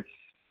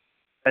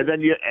and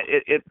then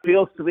it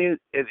feels to me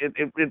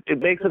it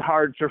makes it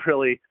hard to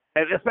really,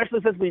 and especially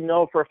since we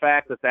know for a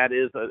fact that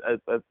is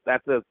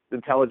that's an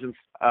intelligence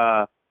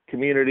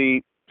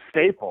community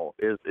staple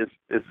is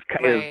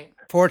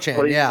 4chan,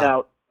 putting yeah,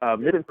 out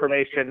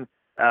misinformation,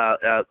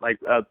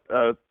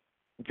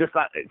 just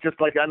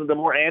like on the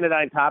more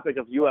anodyne topic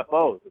of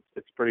UFOs.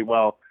 It's pretty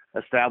well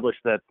established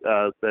that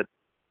the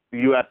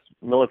U.S.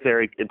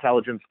 military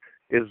intelligence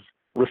is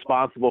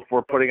responsible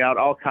for putting out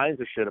all kinds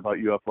of shit about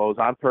UFOs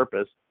on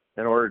purpose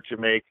in order to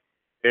make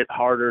it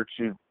harder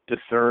to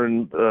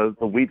discern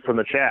the wheat from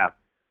the chaff.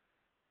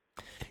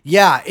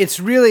 Yeah, it's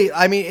really,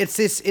 I mean, it's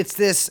this,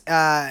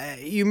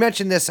 you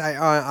mentioned this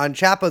on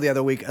Chapo the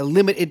other week,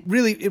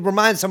 it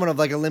reminds someone of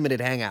like a limited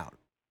hangout,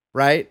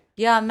 right?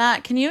 Yeah,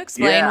 Matt, can you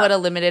explain what a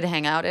limited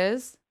hangout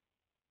is?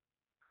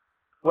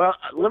 Well,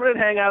 limited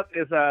hangout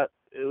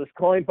it was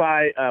coined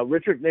by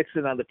Richard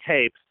Nixon on the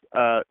tapes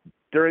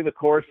during the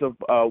course of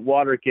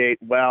Watergate.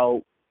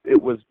 While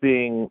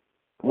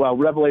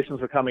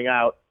revelations were coming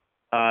out,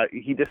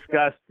 he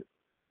discussed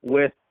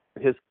with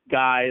his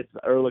guys,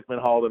 Ehrlichman,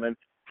 Haldeman,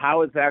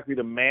 how exactly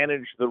to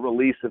manage the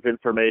release of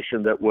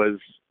information that was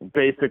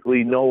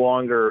basically no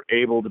longer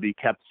able to be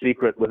kept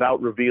secret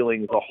without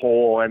revealing the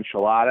whole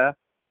enchilada.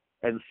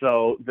 And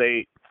so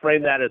they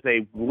frame that as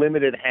a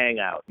limited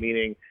hangout,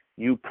 meaning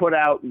you put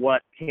out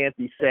what can't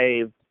be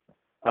saved,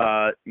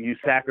 you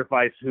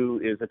sacrifice who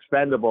is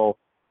expendable,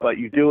 but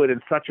you do it in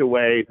such a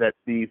way that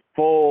the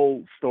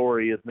full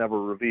story is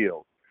never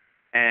revealed.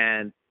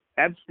 And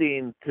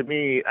Epstein, to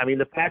me, I mean,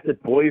 the fact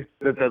that one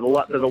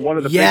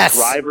of the big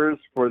drivers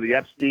for the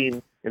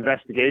Epstein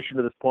investigation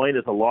to this point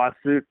is a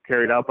lawsuit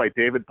carried out by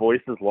David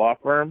Boyce's law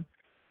firm.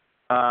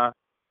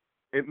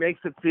 It makes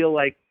it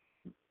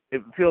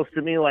feels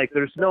to me like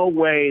there's no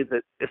way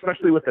that,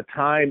 especially with the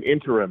time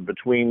interim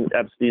between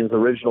Epstein's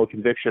original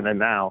conviction and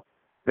now,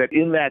 that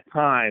in that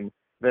time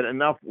that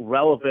enough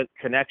relevant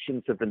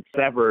connections have been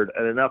severed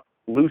and enough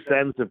loose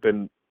ends have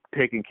been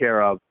taken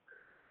care of,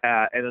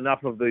 and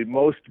enough of the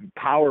most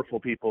powerful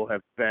people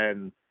have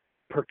been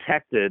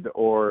protected,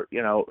 or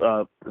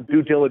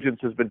due diligence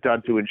has been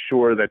done to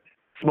ensure that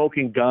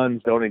smoking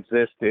guns don't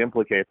exist to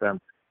implicate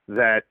them,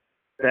 that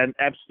then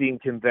Epstein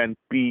can then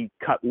be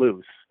cut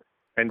loose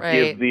and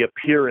give the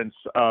appearance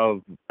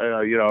of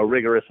a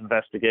rigorous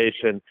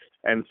investigation.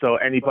 And so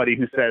anybody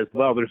who says,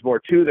 well, there's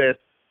more to this,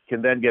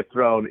 can then get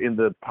thrown in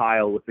the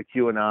pile with the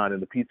QAnon and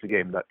the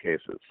Pizzagate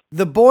nutcases.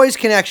 The Boys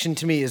connection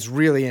to me is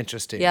really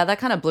interesting. Yeah, that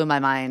kind of blew my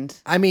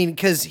mind. I mean,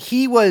 because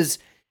he was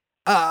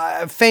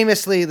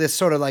famously this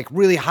sort of like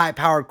really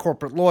high-powered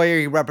corporate lawyer.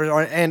 He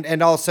represented,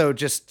 and also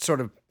just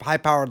sort of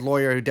high-powered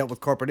lawyer who dealt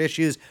with corporate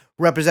issues,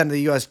 represented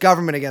the U.S.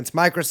 government against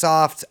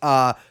Microsoft,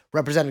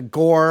 represented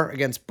Gore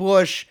against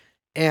Bush,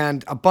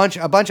 and a bunch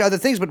of other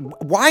things.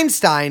 But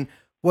Weinstein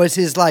was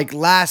his like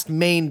last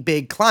main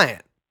big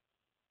client.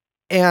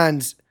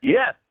 And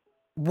Yes.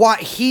 what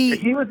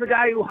He was the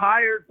guy who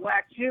hired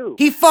Black Jew.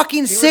 he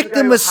fucking sicked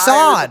the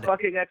Mossad. The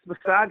fucking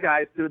ex-Mossad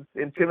guys to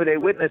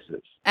intimidate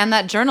witnesses. And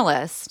that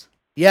journalist.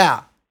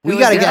 Yeah. We Who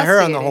got to was get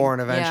her on the investigating. horn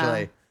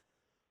eventually.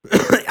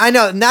 I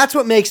know, and that's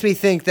what makes me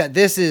think that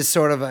this is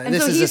sort of a And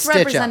this so is a he's stitch up.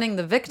 representing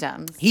the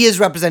victims. He is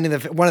representing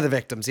one of the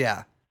victims,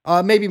 yeah.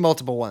 Maybe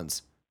multiple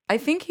ones. I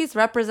think he's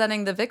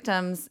representing the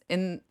victims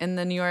in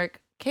the New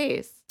York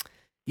case.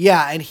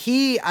 Yeah, and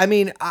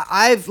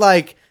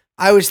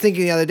I was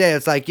thinking the other day,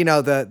 it's like,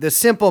 the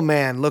simple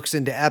man looks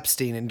into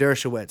Epstein and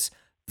Dershowitz.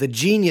 The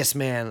genius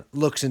man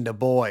looks into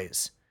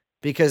boys.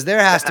 Because there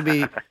has to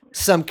be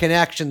some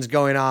connections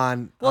going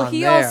on. Well, on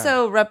he there.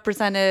 also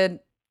represented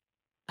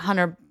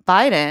Hunter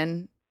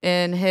Biden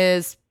in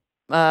his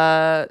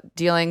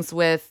dealings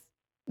with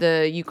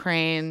the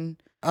Ukraine,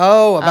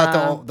 Oh,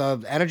 about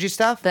the energy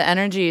stuff? the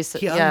energy.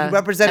 He yeah,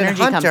 represented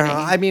energy Hunter.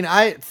 company. I mean,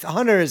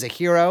 Hunter is a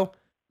hero,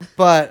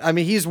 but I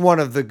mean, he's one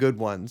of the good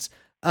ones.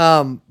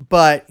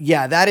 But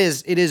yeah,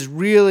 it is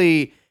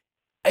really,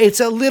 it's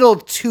a little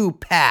too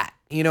pat.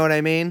 You know what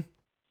I mean?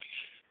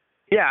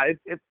 Yeah,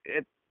 it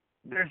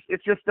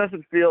just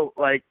doesn't feel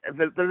like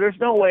there's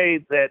no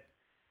way that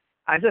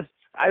I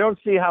don't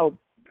see how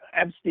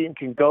Epstein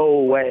can go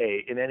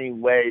away in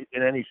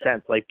any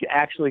sense, like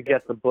actually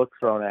get the book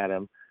thrown at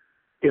him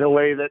in a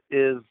way that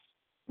is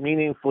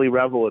meaningfully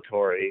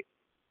revelatory.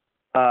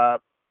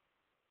 But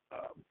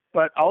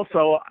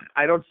also,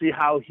 I don't see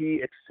how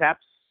he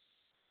accepts,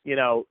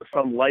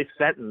 some life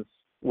sentence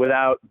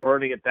without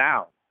burning it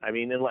down. I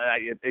mean,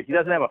 he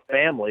doesn't have a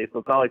family, so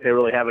it's not like they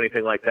really have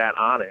anything like that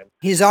on him.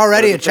 He's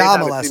already a But at the same child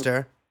time, it seems-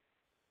 molester.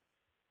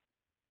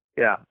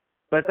 Yeah.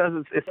 But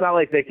it's not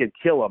like they could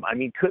kill him. I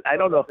mean, I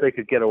don't know if they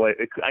could get away.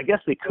 I guess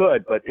they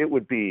could, but it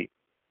would be,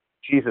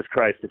 Jesus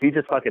Christ, if he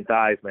just fucking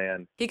dies,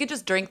 man. He could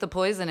just drink the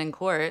poison in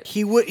court.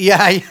 He would,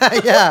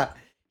 yeah.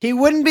 He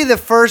wouldn't be the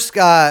first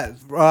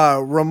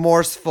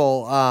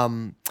remorseful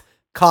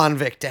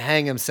convict to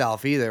hang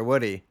himself either,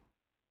 would he?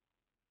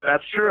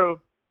 That's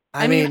true.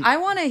 I mean, I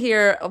want to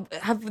hear.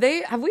 Have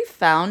we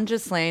found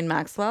Ghislaine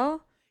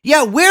Maxwell?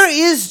 Yeah,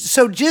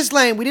 so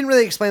Ghislaine, we didn't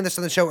really explain this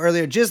on the show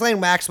earlier. Ghislaine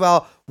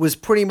Maxwell was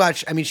pretty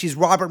much, I mean, she's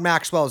Robert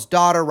Maxwell's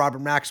daughter.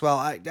 Robert Maxwell,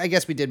 I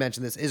guess we did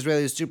mention this,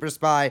 Israeli super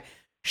spy.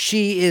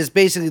 She is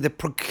basically the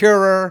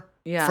procurer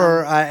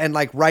for and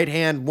like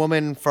right-hand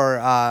woman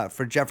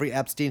for Jeffrey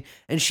Epstein.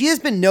 And she has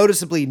been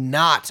noticeably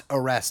not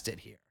arrested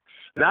here.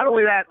 Not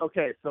only that,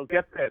 okay, so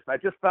get this. I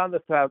just found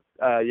this out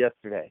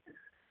yesterday.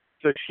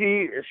 So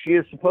she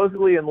is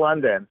supposedly in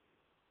London,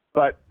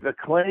 but the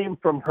claim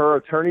from her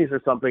attorneys or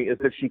something is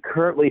that she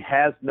currently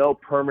has no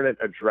permanent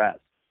address.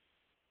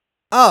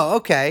 Oh,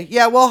 okay.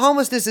 Yeah, well,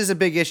 homelessness is a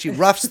big issue.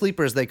 Rough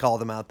sleepers, they call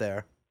them out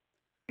there.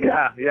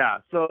 Yeah.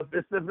 So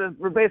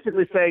we're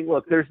basically saying,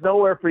 look, there's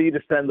nowhere for you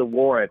to send the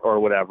warrant or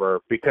whatever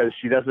because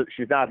she's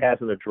not has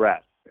an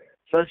address.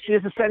 So she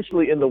is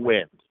essentially in the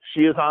wind.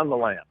 She is on the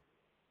lam.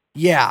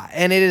 Yeah,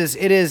 and it is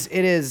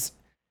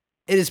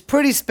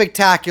pretty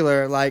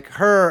spectacular. Like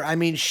her, I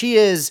mean, she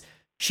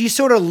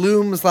sort of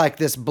looms like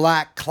this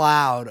black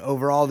cloud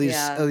over all these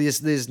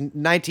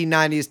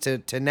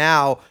 1990s to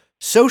now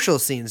social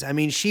scenes. I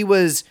mean, she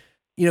was,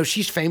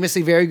 she's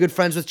famously very good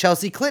friends with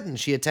Chelsea Clinton.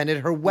 She attended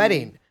her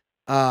wedding.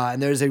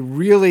 And there's a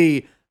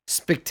really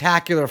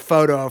spectacular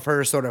photo of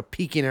her sort of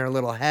peeking her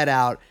little head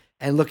out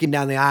and looking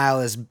down the aisle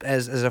as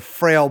a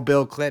frail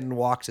Bill Clinton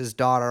walks his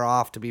daughter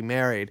off to be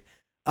married.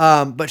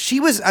 But she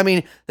was, I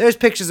mean, there's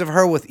pictures of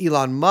her with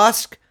Elon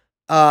Musk.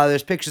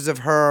 There's pictures of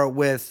her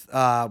with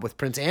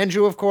Prince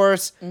Andrew, of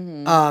course.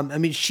 Mm-hmm. I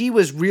mean,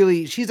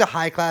 she's a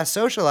high class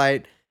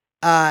socialite.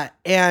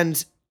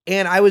 And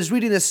I was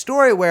reading this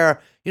story where,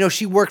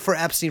 she worked for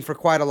Epstein for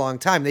quite a long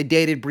time. They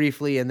dated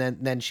briefly, and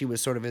then she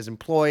was sort of his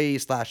employee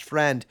 /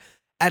 friend.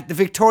 At the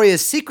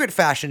Victoria's Secret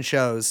fashion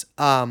shows,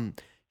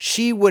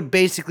 she would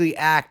basically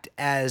act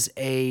as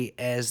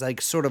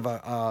like sort of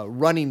a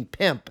running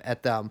pimp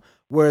at them,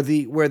 where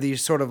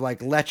these sort of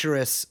like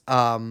lecherous,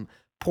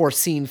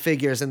 porcine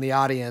figures in the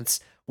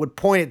audience would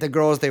point at the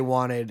girls they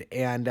wanted,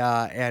 and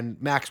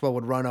Maxwell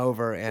would run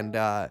over and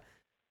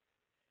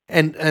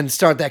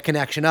start that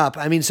connection up.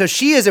 I mean, so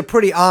she is a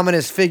pretty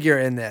ominous figure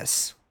in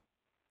this.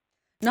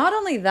 Not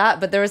only that,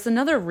 but there was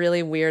another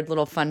really weird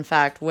little fun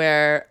fact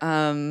where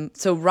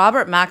so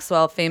Robert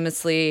Maxwell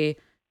famously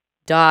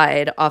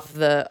died off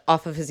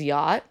of his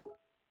yacht,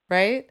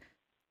 right?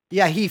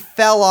 Yeah, he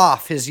fell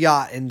off his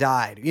yacht and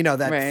died.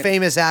 That Right.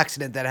 famous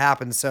accident that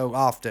happens so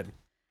often.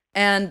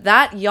 And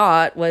that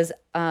yacht was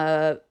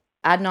Adnan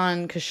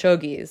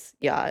Khashoggi's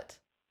yacht.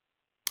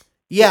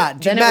 Yeah,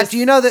 Then it Matt, was- do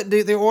you know that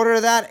the order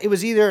of that? It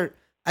was either,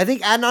 I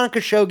think Adnan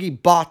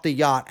Khashoggi bought the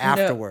yacht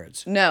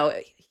afterwards. No,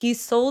 he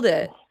sold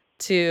it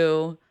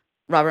to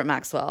Robert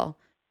Maxwell.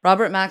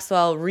 Robert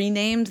Maxwell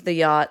renamed the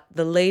yacht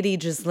the Lady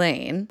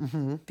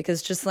Ghislaine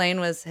because Ghislaine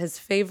was his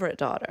favorite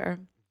daughter.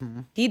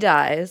 He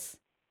dies.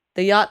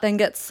 The yacht then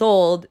gets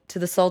sold to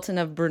the Sultan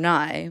of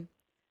Brunei.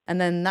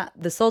 And then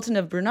the Sultan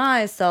of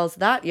Brunei sells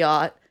that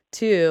yacht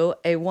to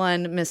a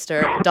one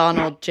Mr.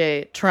 Donald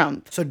J.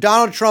 Trump. So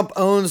Donald Trump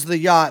owns the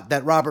yacht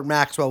that Robert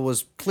Maxwell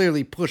was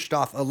clearly pushed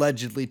off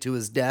allegedly to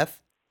his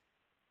death.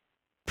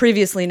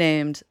 Previously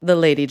named the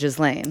Lady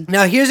Ghislaine.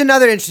 Now, here's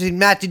another interesting,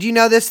 Matt, did you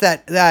know this,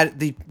 that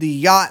the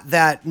yacht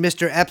that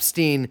Mr.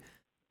 Epstein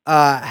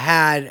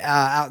had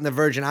out in the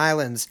Virgin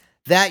Islands,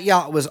 that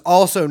yacht was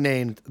also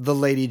named the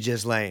Lady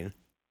Ghislaine?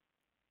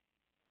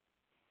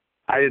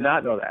 I did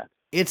not know that.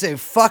 It's a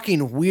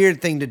fucking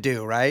weird thing to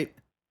do, right?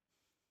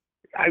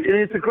 I mean,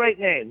 it's a great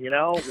name, you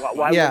know.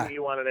 Why Yeah. wouldn't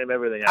you want to name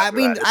everything I after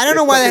mean, that? I don't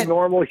know why It's that- a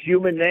normal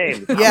human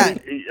name. Yeah.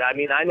 I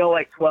mean, I know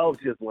like 12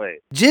 Ghislaine.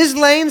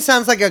 Ghislaine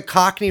sounds like a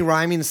Cockney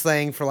rhyming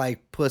slang for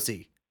like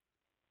pussy.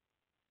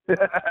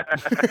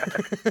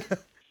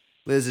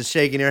 Liz is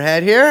shaking her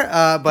head here,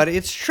 but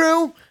it's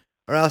true,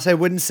 or else I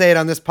wouldn't say it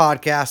on this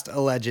podcast,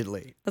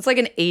 allegedly. That's like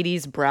an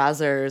 80s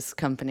Brazzers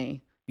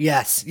company.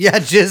 Yes. Yeah,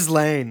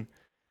 Ghislaine.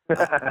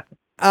 Yeah,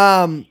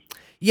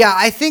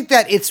 I think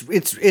that it's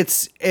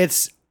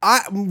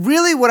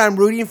really what I'm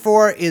rooting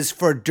for is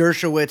for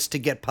Dershowitz to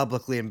get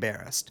publicly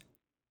embarrassed.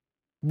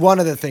 One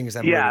of the things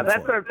I'm Yeah,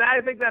 rooting for.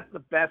 I think that's the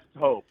best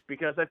hope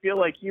because I feel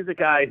like he's a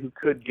guy who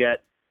could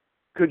get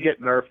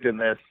nerfed in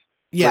this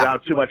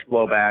without too much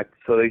blowback.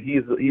 So that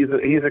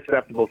he's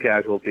acceptable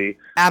casualty.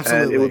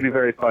 Absolutely. And it would be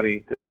very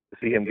funny to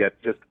see him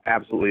get just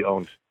absolutely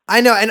owned. I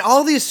know, and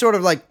all these sort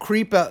of like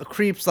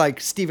creeps like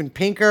Steven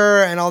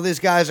Pinker and all these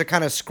guys are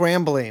kind of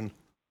scrambling.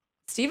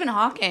 Stephen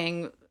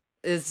Hawking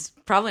is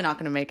probably not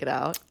going to make it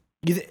out.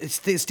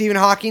 Stephen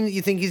Hawking,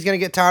 you think he's going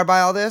to get tarred by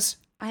all this?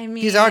 I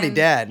mean, He's already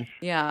dead.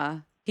 Yeah.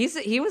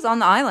 He was on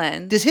the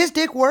island. Does his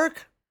dick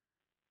work?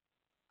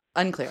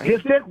 Unclear.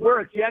 His dick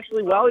worked. He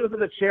actually, while he was in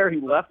the chair, he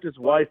left his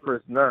wife for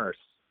his nurse.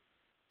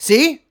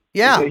 See?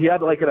 Yeah. He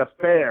had like an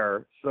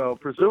affair, so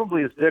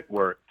presumably his dick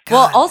worked.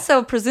 Well, God.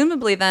 also,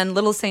 presumably, then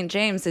Little St.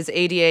 James is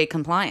ADA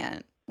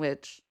compliant,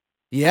 which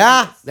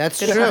Yeah, that's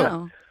good to true.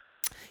 know.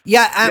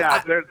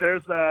 Yeah,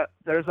 There's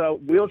a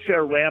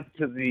wheelchair ramp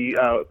to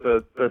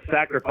the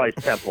sacrifice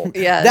temple.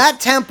 Yes. that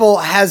temple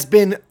has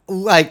been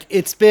like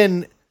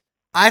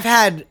I've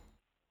had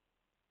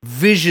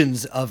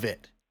visions of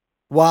it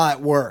while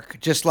at work,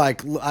 just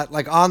like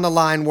on the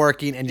line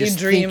working and just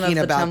dream thinking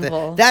of the about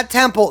temple. that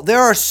temple.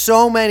 There are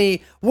so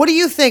many. What do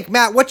you think,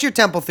 Matt? What's your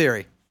temple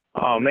theory?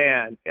 Oh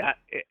man, yeah.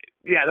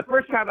 The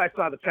first time I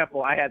saw the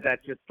temple, I had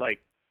that just like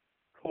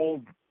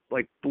cold,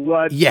 like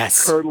blood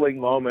Yes. curdling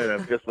moment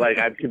of just like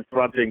I'm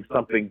confronting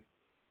something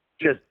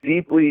just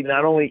deeply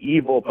not only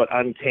evil but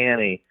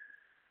uncanny.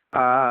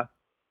 I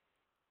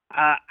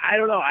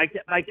don't know.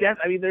 I guess.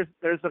 I mean,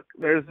 there's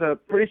a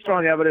pretty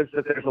strong evidence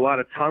that there's a lot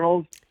of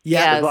tunnels.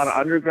 Yes. There's a lot of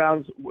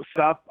underground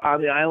stuff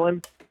on the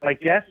island. My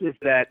guess is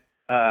that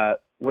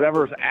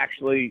whatever's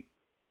actually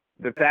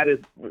that is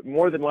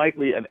more than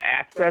likely an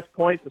access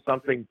point to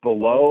something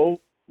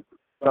below.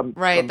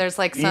 Right. There's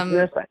like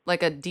deepness.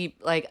 like a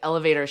deep like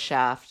elevator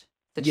shaft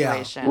Yeah.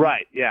 situation.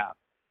 Right. Yeah.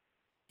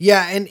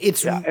 Yeah, and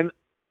it's Yeah. And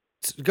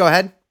go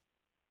ahead.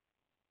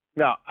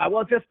 no,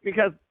 well, just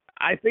because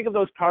I think of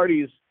those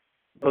parties,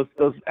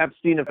 those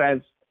Epstein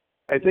events,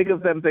 I think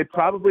of them. They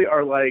probably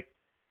are like,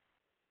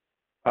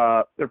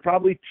 they're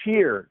probably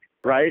tiered,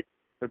 right?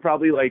 They're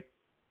probably like,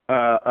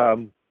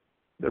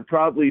 they're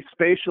probably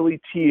spatially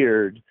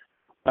tiered.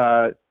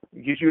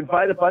 You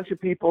invite a bunch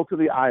of people to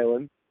the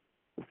island,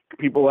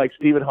 people like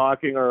Stephen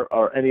Hawking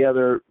or any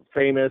other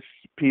famous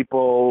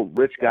people,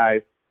 rich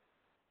guys,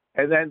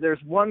 and then there's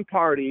one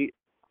party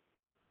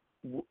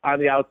on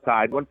the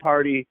outside, one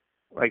party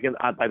like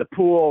by the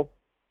pool,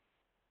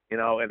 you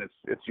know, and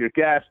it's your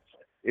guests,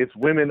 it's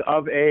women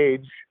of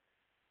age,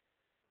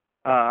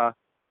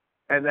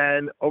 and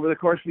then over the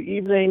course of the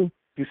evening,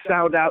 you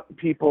sound out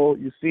people,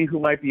 you see who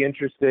might be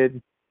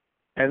interested,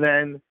 and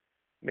then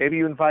maybe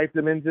you invite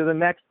them into the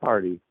next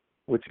party,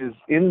 which is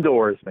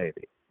indoors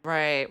maybe.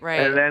 Right.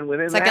 And then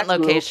within Second that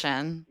group,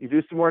 location. you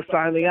do some more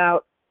signing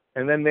out,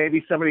 and then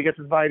maybe somebody gets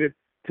invited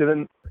to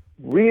the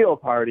real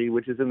party,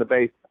 which is in the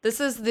basement. This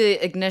is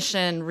the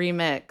Ignition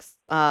remix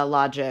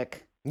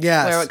logic,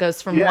 Yes. where it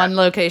goes from Yes. one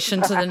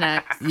location to the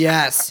next.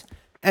 Yes.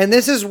 And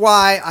this is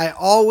why I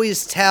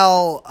always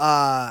tell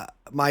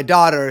my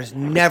daughters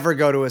never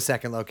go to a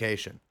second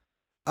location.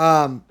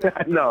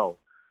 No.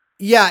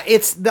 Yeah,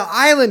 it's the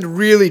island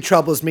really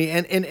troubles me.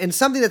 And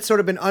something that's sort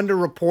of been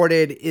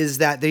underreported is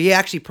that he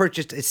actually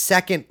purchased a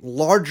second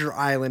larger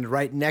island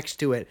right next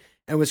to it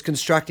and was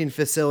constructing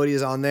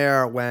facilities on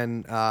there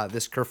when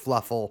this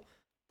kerfluffle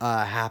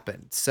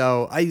happened.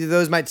 So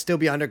those might still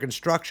be under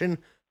construction.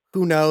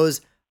 Who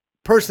knows?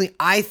 Personally,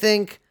 I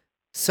think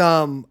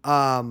some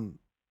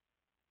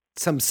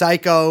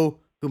psycho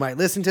who might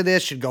listen to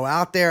this should go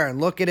out there and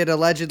look at it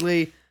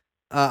allegedly.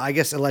 I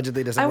guess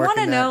allegedly doesn't I work. want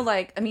to in know, that.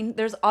 like, I mean,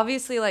 there's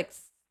obviously like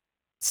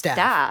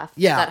staff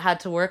Yeah. that had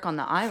to work on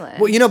the island.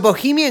 Well, you know,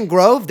 Bohemian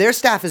Grove, their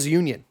staff is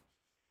union.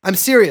 I'm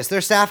serious.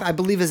 Their staff, I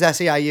believe, is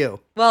SEIU.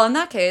 Well, in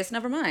that case,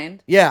 never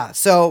mind. Yeah.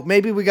 So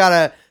maybe they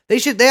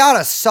ought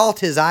to salt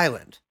his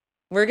island.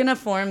 We're gonna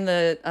form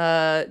the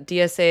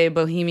DSA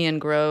Bohemian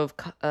Grove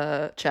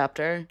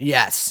chapter.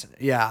 Yes.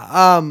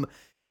 Yeah.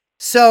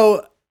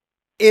 So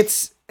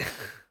it's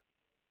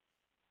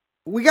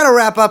we got to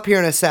wrap up here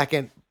in a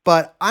second,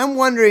 but I'm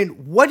wondering,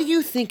 what do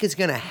you think is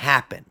going to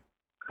happen?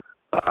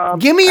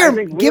 Give me your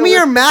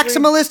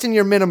maximalist and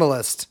your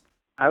minimalist.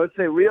 I would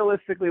say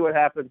realistically what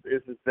happens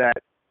is that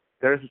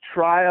there's a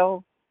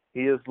trial.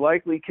 He is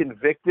likely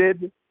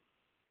convicted.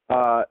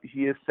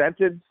 He is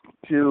sentenced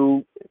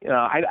to,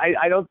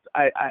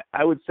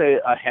 I would say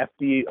a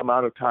hefty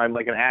amount of time,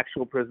 like an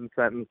actual prison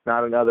sentence,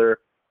 not another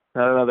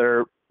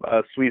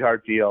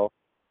sweetheart deal.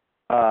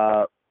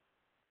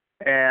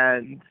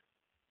 And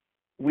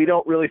we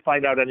don't really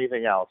find out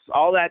anything else.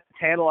 All that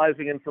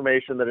tantalizing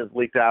information that is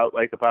leaked out,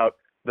 like about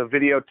the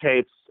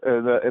videotapes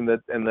and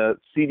the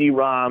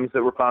CD-ROMs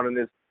that were found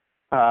in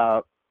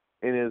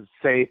his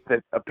safe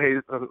that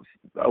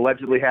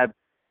allegedly had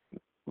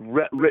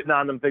written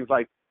on them things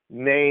like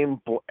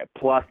name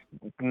plus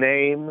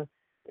name,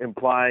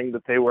 implying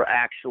that they were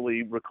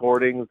actually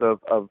recordings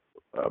of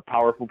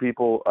powerful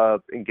people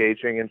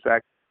engaging in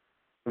sex.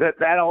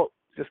 That all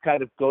just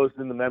kind of goes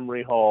in the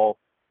memory hole.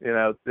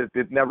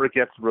 It never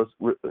gets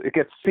it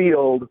gets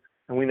sealed,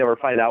 and we never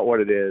find out what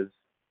it is.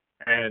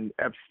 And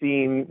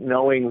Epstein,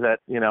 knowing that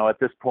at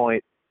this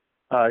point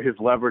his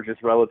leverage is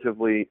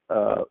relatively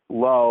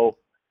low,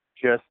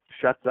 just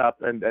shuts up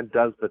and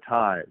does the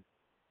time.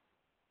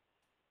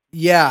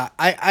 Yeah,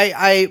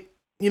 I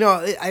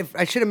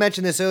should have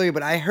mentioned this earlier,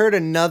 but I heard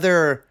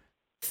another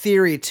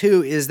theory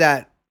too, is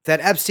that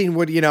Epstein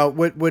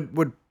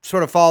would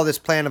sort of follow this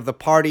plan of the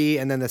party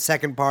and then the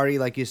second party,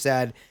 like you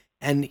said,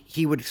 and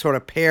he would sort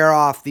of pair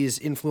off these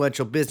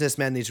influential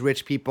businessmen, these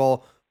rich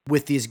people,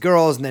 with these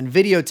girls and then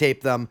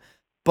videotape them,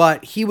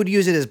 but he would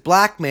use it as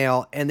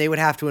blackmail, and they would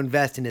have to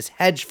invest in his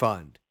hedge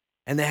fund.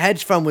 And the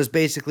hedge fund was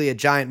basically a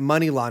giant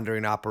money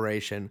laundering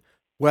operation,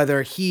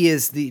 whether he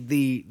is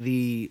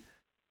the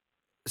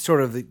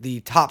sort of the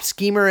top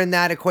schemer in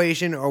that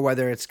equation, or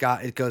whether it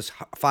goes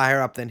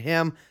higher up than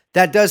him.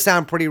 That does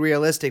sound pretty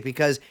realistic,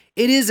 because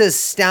it is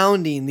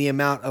astounding the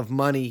amount of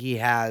money he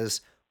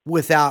has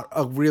without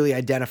a really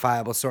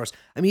identifiable source.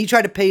 I mean, he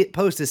tried to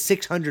post a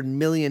 $600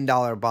 million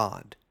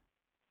bond.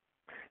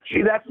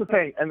 See, that's the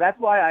thing, and that's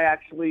why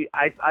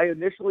I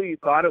initially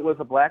thought it was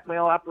a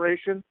blackmail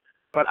operation,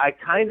 but I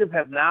kind of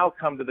have now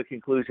come to the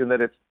conclusion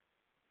that it's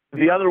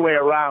the other way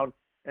around,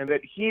 and that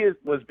he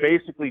was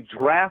basically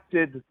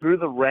drafted through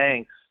the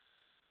ranks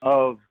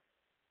of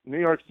New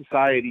York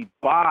society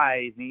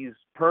by these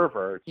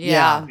perverts,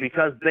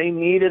 because they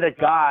needed a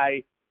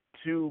guy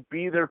to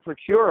be their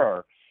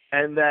procurer,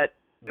 and that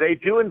they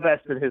do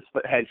invest in his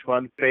hedge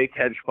fund, fake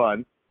hedge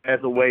fund, as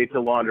a way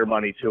to launder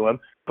money to him,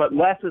 but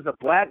less as a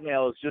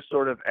blackmail, is just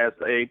sort of as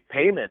a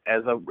payment,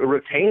 as a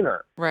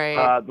retainer.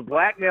 Right. The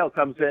blackmail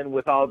comes in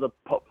with all the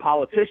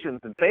politicians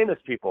and famous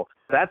people.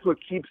 That's what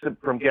keeps it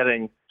from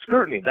getting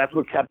scrutiny. That's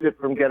what kept it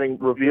from getting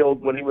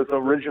revealed when he was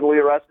originally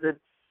arrested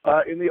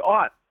in the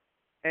aughts.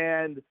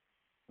 And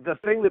the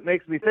thing that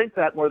makes me think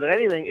that more than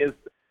anything is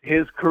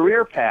his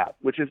career path,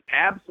 which is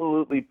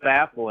absolutely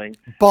baffling.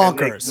 Bonkers.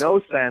 It makes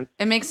no sense.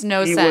 It makes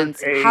no He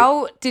sense. was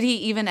How did he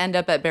even end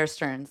up at Bear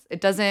Stearns? It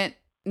doesn't.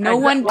 No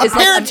And one that- is A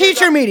like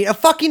parent-teacher meeting. A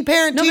fucking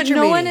parent-teacher meeting.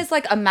 no one is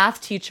like a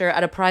math teacher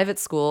at a private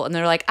school, and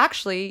they're like,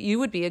 actually, you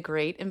would be a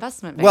great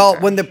investment banker. Well,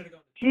 when the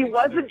He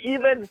wasn't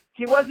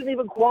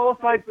even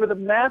qualified for the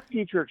math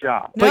teacher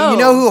job. But you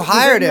know who He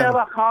hired didn't him?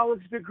 have a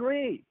college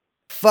degree. And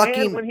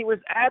Fucking when he was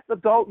at the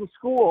Dalton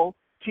School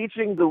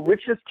teaching the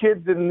richest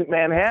kids in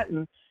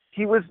Manhattan,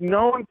 he was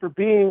known for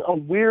being a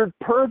weird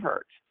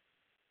pervert.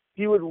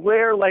 He would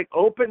wear like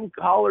open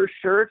collar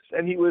shirts,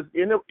 and he was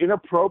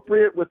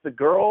inappropriate with the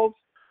girls.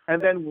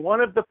 And then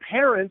one of the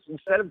parents,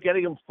 instead of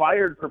getting him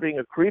fired for being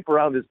a creep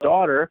around his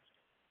daughter,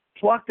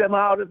 plucked him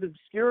out of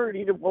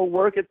obscurity to go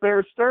work at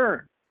Bear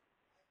Stearns.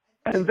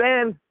 And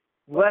then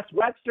Les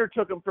Wexner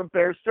took him from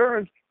Bear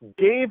Stearns,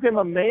 gave him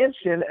a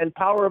mansion and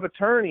power of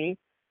attorney,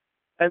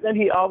 and then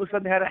he all of a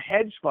sudden had a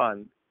hedge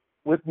fund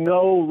with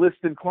no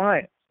listed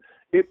clients.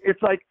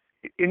 It's like,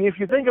 and if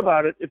you think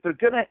about it, if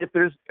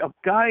there's a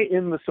guy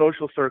in the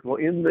social circle,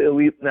 in the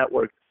elite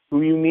network,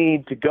 who you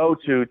need to go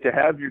to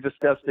have your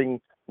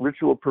disgusting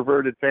ritual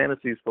perverted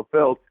fantasies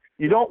fulfilled,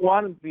 you don't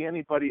want him to be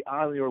anybody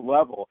on your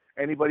level,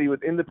 anybody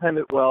with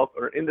independent wealth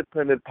or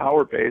independent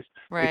power base,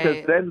 because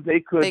Right. then they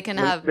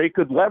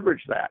could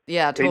leverage that.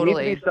 Yeah, They need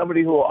totally. to be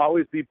somebody who will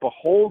always be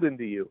beholden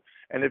to you.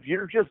 And if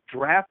you're just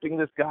drafting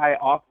this guy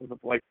off of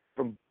like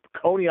from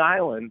Coney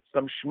Island,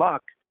 some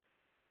schmuck,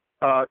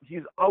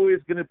 he's always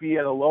going to be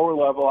at a lower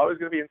level, always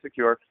going to be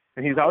insecure,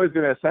 and he's always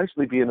going to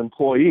essentially be an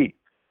employee.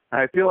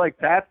 And I feel like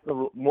that's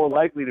the more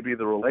likely to be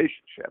the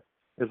relationship,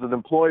 is an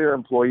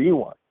employer-employee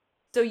one.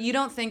 So you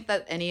don't think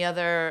that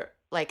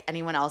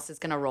anyone else is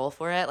gonna roll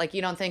for it? Like,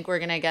 you don't think we're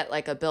gonna get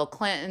like a Bill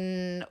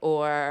Clinton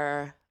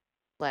or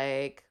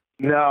like?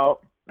 No,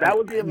 that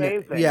would be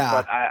amazing. Yeah.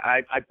 But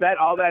I bet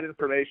all that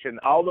information,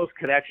 all those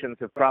connections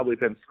have probably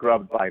been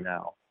scrubbed by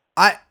now.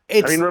 I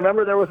mean,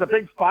 remember there was a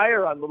big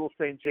fire on Little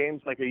St.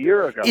 James like a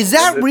year ago. Is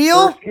that when this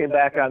real? first came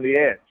back on the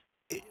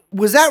edge.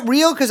 Was that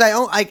real? Because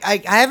I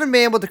haven't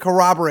been able to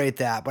corroborate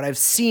that, but I've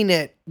seen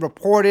it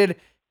reported.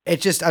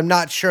 It's just I'm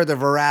not sure the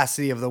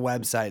veracity of the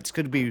websites.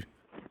 Could be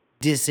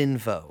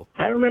disinfo.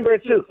 I remember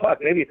it too. Fuck,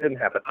 maybe it didn't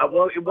happen.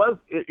 Well,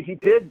 he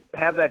did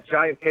have that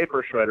giant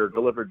paper shredder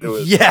delivered to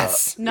his.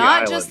 Yes. The Not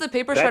island. just the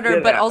paper That shredder,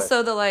 did but happen.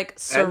 also the like And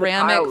the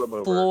ceramic tile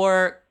remover.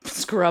 floor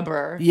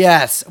scrubber.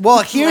 Yes.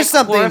 Well, here's Like,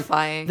 something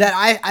horrifying. that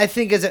I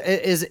think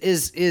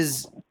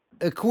is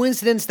a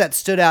coincidence that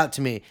stood out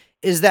to me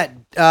is that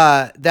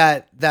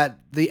that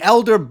the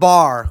elder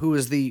Barr, who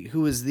is the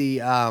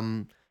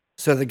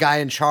so the guy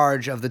in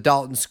charge of the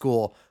Dalton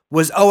School,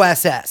 was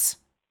OSS.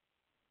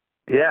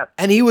 Yeah.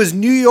 And he was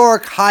New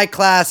York high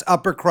class,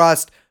 upper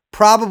crust,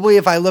 probably,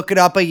 if I look it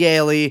up, a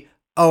Yaley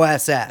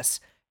OSS.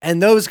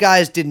 And those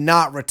guys did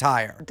not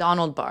retire.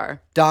 Donald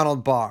Barr.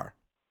 Donald Barr.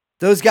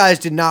 Those guys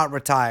did not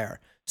retire.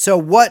 So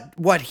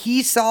what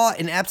he saw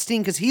in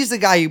Epstein, because he's the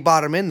guy who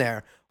brought him in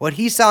there, what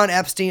he saw in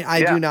Epstein,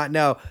 I do not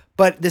know.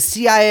 But the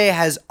CIA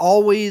has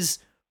always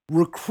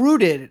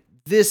recruited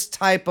this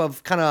type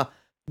of kind of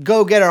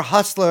go-getter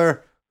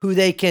hustler who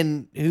they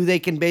can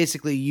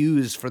basically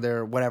use for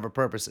their whatever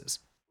purposes.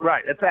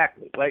 Right.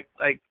 Exactly. Like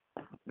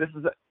this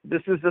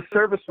is a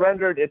service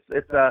rendered.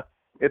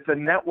 It's a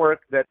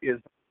network that is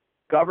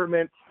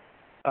government,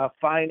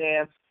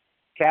 finance,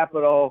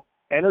 capital,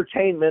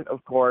 entertainment,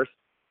 of course,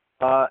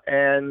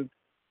 and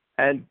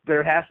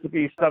there has to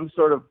be some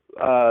sort of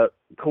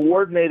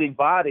coordinating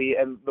body,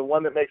 and the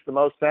one that makes the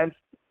most sense,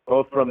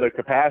 both from the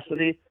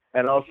capacity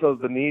and also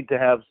the need to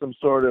have some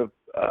sort of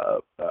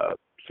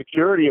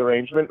security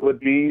arrangement, would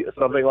be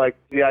something like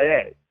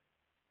CIA.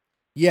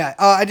 Yeah,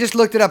 I just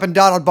looked it up, and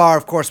Donald Barr,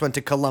 of course, went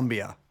to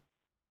Columbia.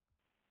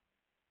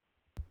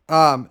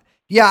 Yeah,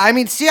 I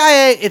mean,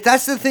 CIA, if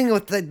that's the thing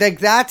with, like,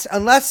 that's,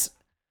 unless,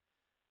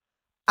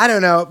 I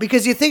don't know,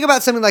 because you think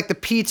about something like the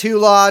P2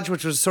 Lodge,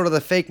 which was sort of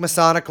the fake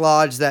Masonic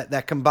lodge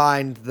that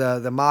combined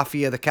the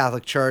mafia, the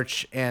Catholic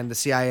Church, and the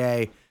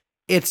CIA.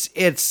 It's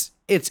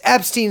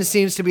Epstein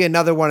seems to be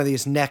another one of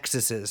these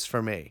nexuses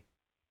for me.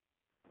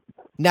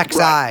 Nexi.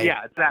 Right.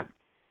 Yeah, exactly.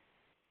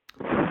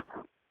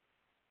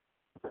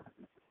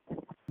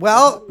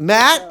 Well,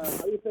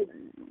 Matt,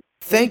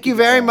 thank you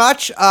very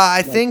much.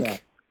 I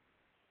think,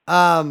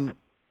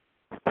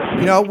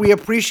 we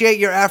appreciate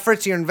your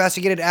efforts, your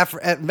investigative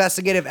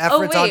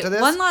efforts onto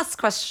this. One last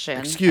question.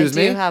 Excuse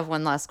me? I do have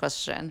one last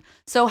question.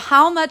 So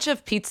how much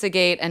of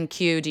Pizzagate and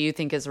Q do you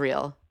think is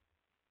real?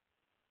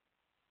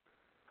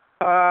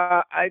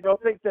 I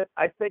don't think that.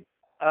 I think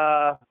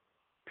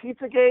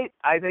Pizzagate,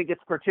 I think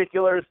its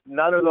particulars,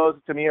 none of those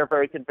to me are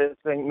very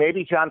convincing.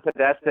 Maybe John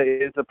Podesta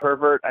is a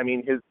pervert. I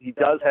mean, he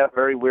does have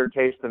very weird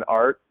taste in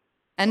art.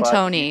 And but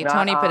Tony he's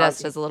not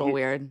Podesta is a on- little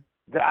weird.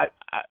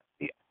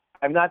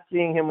 I'm not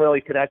seeing him really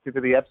connected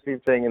to the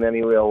Epstein thing in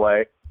any real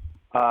way.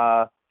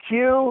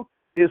 Q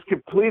is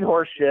complete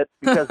horseshit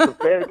because the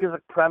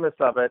basic premise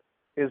of it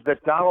is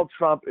that Donald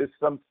Trump is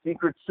some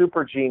secret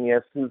super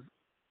genius who's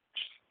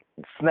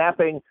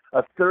snapping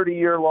a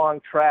 30-year-long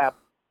trap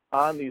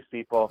on these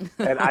people,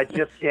 and I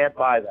just can't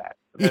buy that.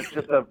 It's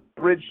just a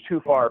bridge too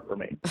far for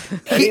me.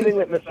 Anything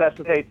that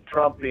necessitates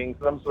Trump being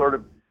some sort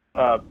of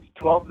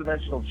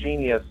 12th-dimensional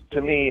genius,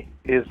 to me,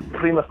 is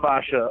prima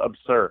facie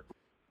absurd.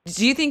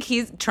 Do you think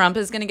Trump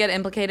is going to get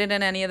implicated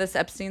in any of this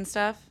Epstein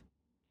stuff?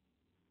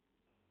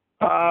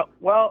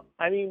 Well,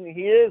 I mean,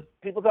 he is.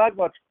 People talk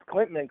about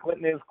Clinton, and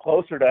Clinton is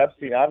closer to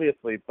Epstein,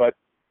 obviously, but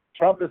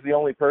Trump is the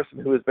only person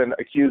who has been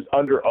accused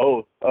under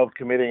oath of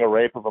committing a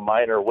rape of a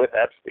minor with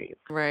Epstein.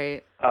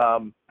 Right.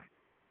 And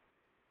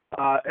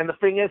the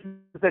thing is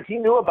that he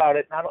knew about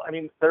it.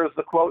 There's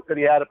the quote that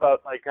he had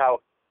about like how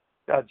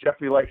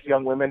Jeffrey likes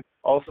young women.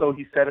 Also,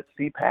 he said at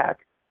CPAC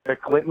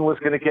that Clinton was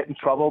going to get in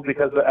trouble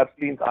because of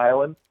Epstein's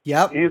Island.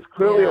 Yep. He's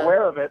clearly Yeah.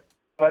 aware of it,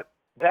 but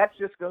that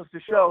just goes to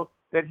show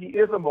that he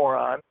is a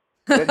moron,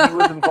 that he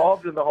was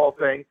involved in the whole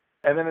thing,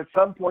 and then at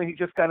some point he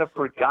just kind of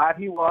forgot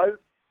he was,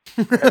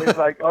 and he's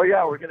like, oh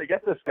yeah, we're going to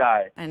get this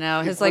guy. I know.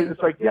 It's like,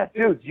 yeah,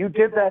 dude, you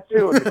did that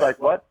too. And he's like,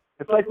 what?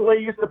 It's like the way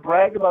he used to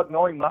brag about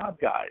knowing mob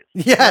guys.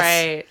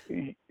 Yes.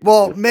 Right.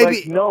 Well, It's maybe.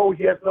 like, no,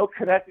 he has no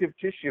connective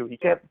tissue. He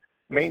can't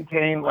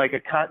maintain like a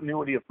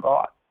continuity of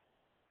thought.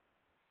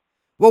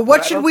 Well, what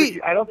But should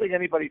we? I don't think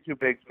anybody too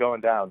big's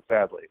going down,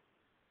 sadly.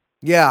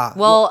 Yeah.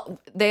 Well,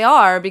 they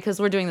are because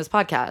we're doing this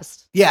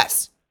podcast.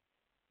 Yes.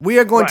 We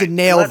are going to Right.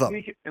 nail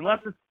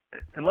Unless them.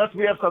 Unless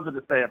we have something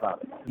to say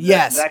about it.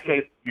 Yes. In that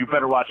case, you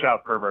better watch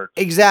out, pervert.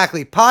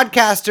 Exactly.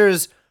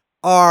 Podcasters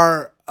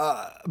are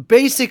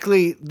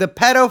basically the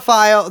pedo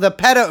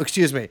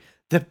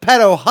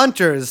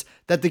hunters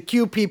that the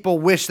Q people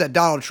wish that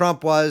Donald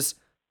Trump was.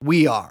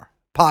 We are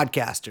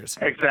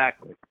podcasters.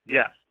 Exactly.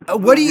 Yes.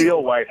 What do you-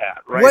 Real white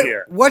hat right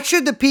here. What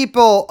should the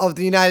people of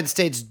the United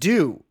States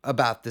do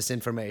about this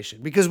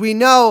information? Because we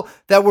know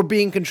that we're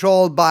being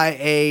controlled by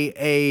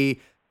a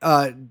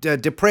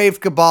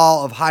depraved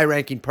cabal of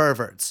high-ranking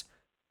perverts.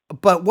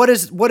 But what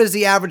does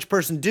the average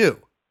person do?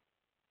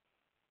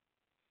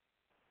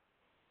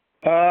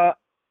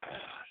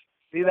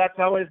 See, that's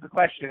always the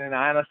question, and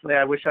honestly,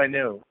 I wish I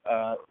knew.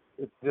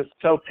 It's just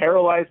so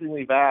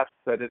paralyzingly vast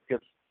that it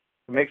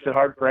makes it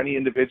hard for any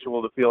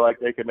individual to feel like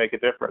they can make a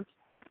difference.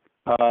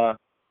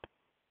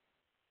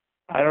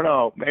 I don't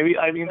know. Maybe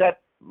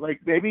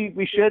maybe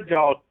we should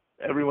all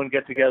everyone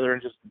get together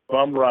and just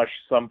bum rush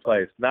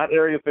someplace. Not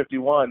Area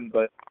 51,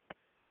 but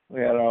I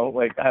don't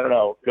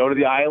know. Go to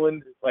the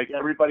island,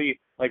 everybody,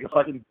 like a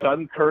fucking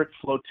Dunkirk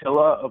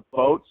flotilla of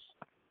boats.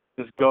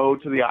 Just go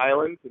to the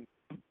island and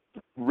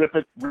rip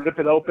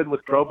it open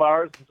with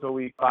crowbars until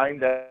we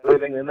find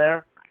everything in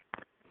there.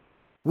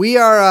 We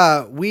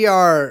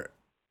are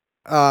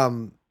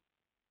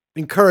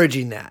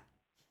encouraging that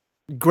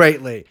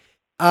greatly.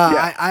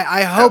 Yeah,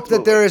 I hope absolutely.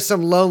 that there is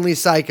some lonely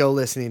psycho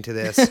listening to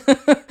this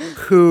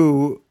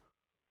who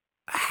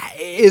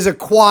is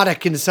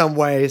aquatic in some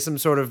way, some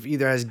sort of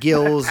either has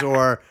gills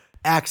or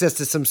access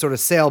to some sort of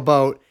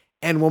sailboat,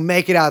 and will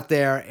make it out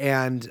there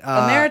and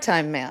A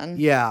maritime man.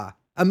 yeah,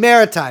 a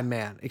maritime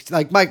man,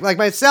 like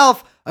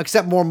myself,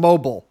 except more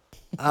mobile.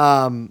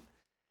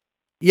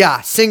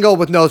 Yeah, single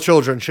with no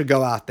children should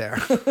go out there.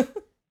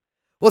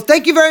 Well,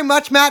 thank you very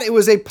much, Matt. It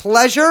was a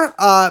pleasure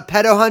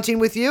pedo hunting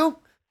with you.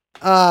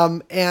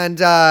 And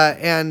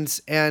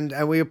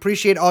we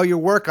appreciate all your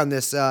work on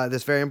this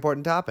this very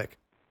important topic.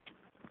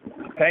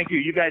 Thank you.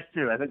 You guys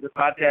too. I think this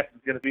podcast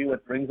is going to be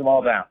what brings them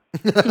all down.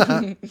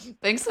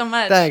 Thanks so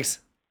much. Thanks.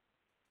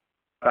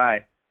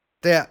 Bye.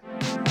 Yeah.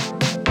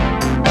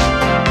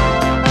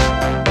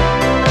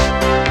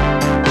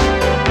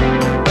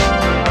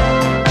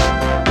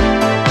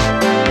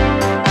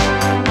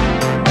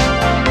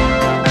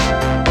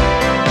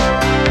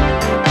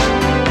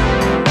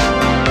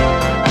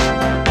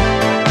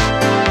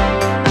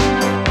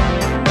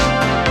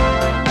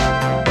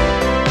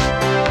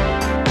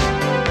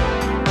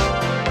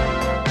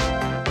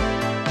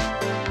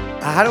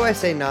 How do I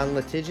say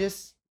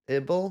non-litigious?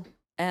 Ibble?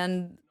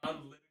 And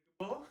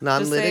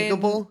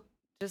Non-litigable?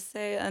 just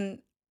say an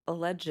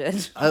alleged.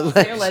 Alleged,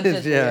 Say alleged,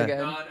 yeah. there you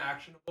go.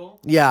 Non-actionable.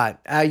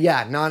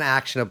 Yeah,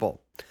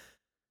 non-actionable.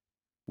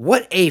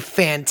 What a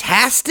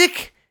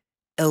fantastic,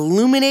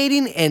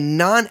 illuminating, and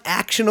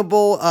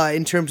non-actionable,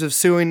 in terms of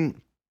suing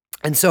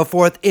and so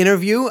forth,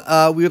 interview.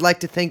 We would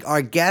like to thank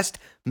our guest,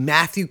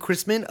 Matthew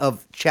Chrisman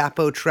of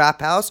Chapo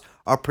Trap House,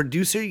 our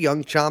producer,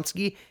 Young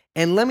Chomsky,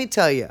 and let me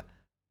tell you,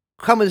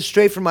 coming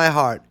straight from my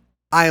heart,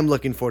 I am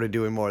looking forward to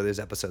doing more of these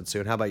episodes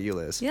soon. How about you,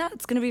 Liz? Yeah,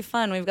 it's going to be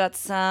fun. We've got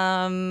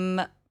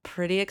some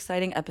pretty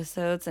exciting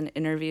episodes and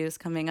interviews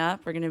coming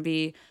up. We're going to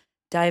be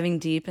diving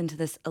deep into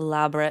this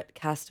elaborate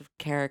cast of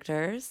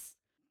characters,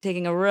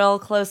 taking a real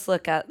close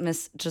look at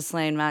Miss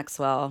Ghislaine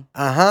Maxwell.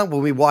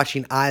 We'll be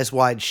watching Eyes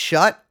Wide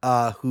Shut,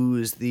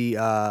 who's the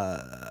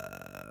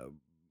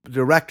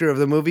director of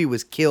the movie,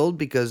 was killed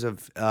because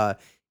of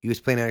he was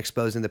planning on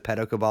exposing the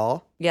pedo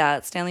cabal.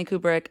 Yeah, Stanley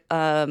Kubrick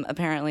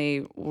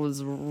apparently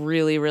was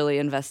really, really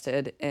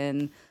invested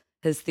in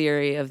his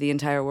theory of the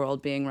entire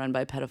world being run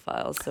by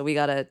pedophiles. So we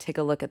got to take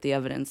a look at the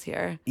evidence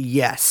here.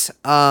 Yes.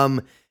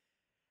 And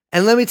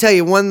let me tell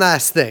you one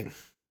last thing.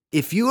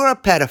 If you are a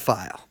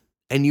pedophile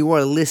and you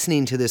are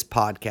listening to this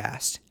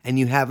podcast and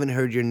you haven't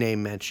heard your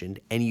name mentioned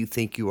and you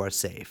think you are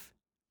safe,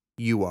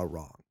 you are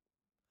wrong.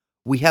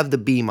 We have the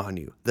beam on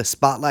you. The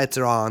spotlights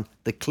are on.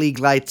 The Klieg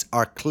lights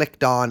are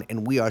clicked on,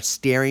 and we are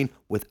staring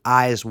with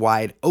eyes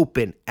wide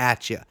open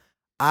at you.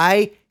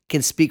 I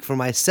can speak for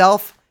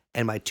myself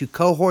and my two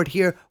cohort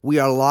here. We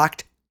are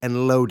locked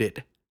and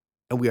loaded,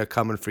 and we are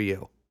coming for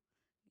you.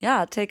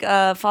 Yeah,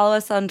 follow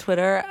us on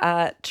Twitter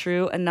at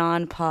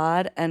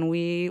TrueAnonPod, and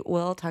we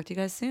will talk to you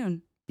guys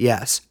soon.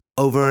 Yes.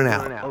 Over and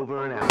out.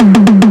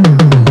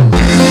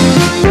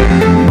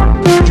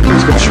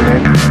 Please give us your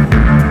name.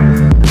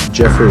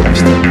 Jeffrey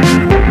Epstein.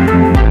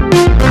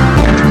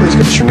 Please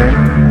give us your name.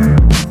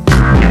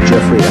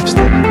 Jeffrey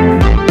Epstein.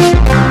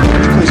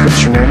 Please give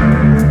us your name.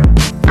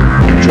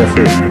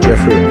 Jeffrey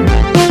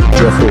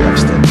Epstein.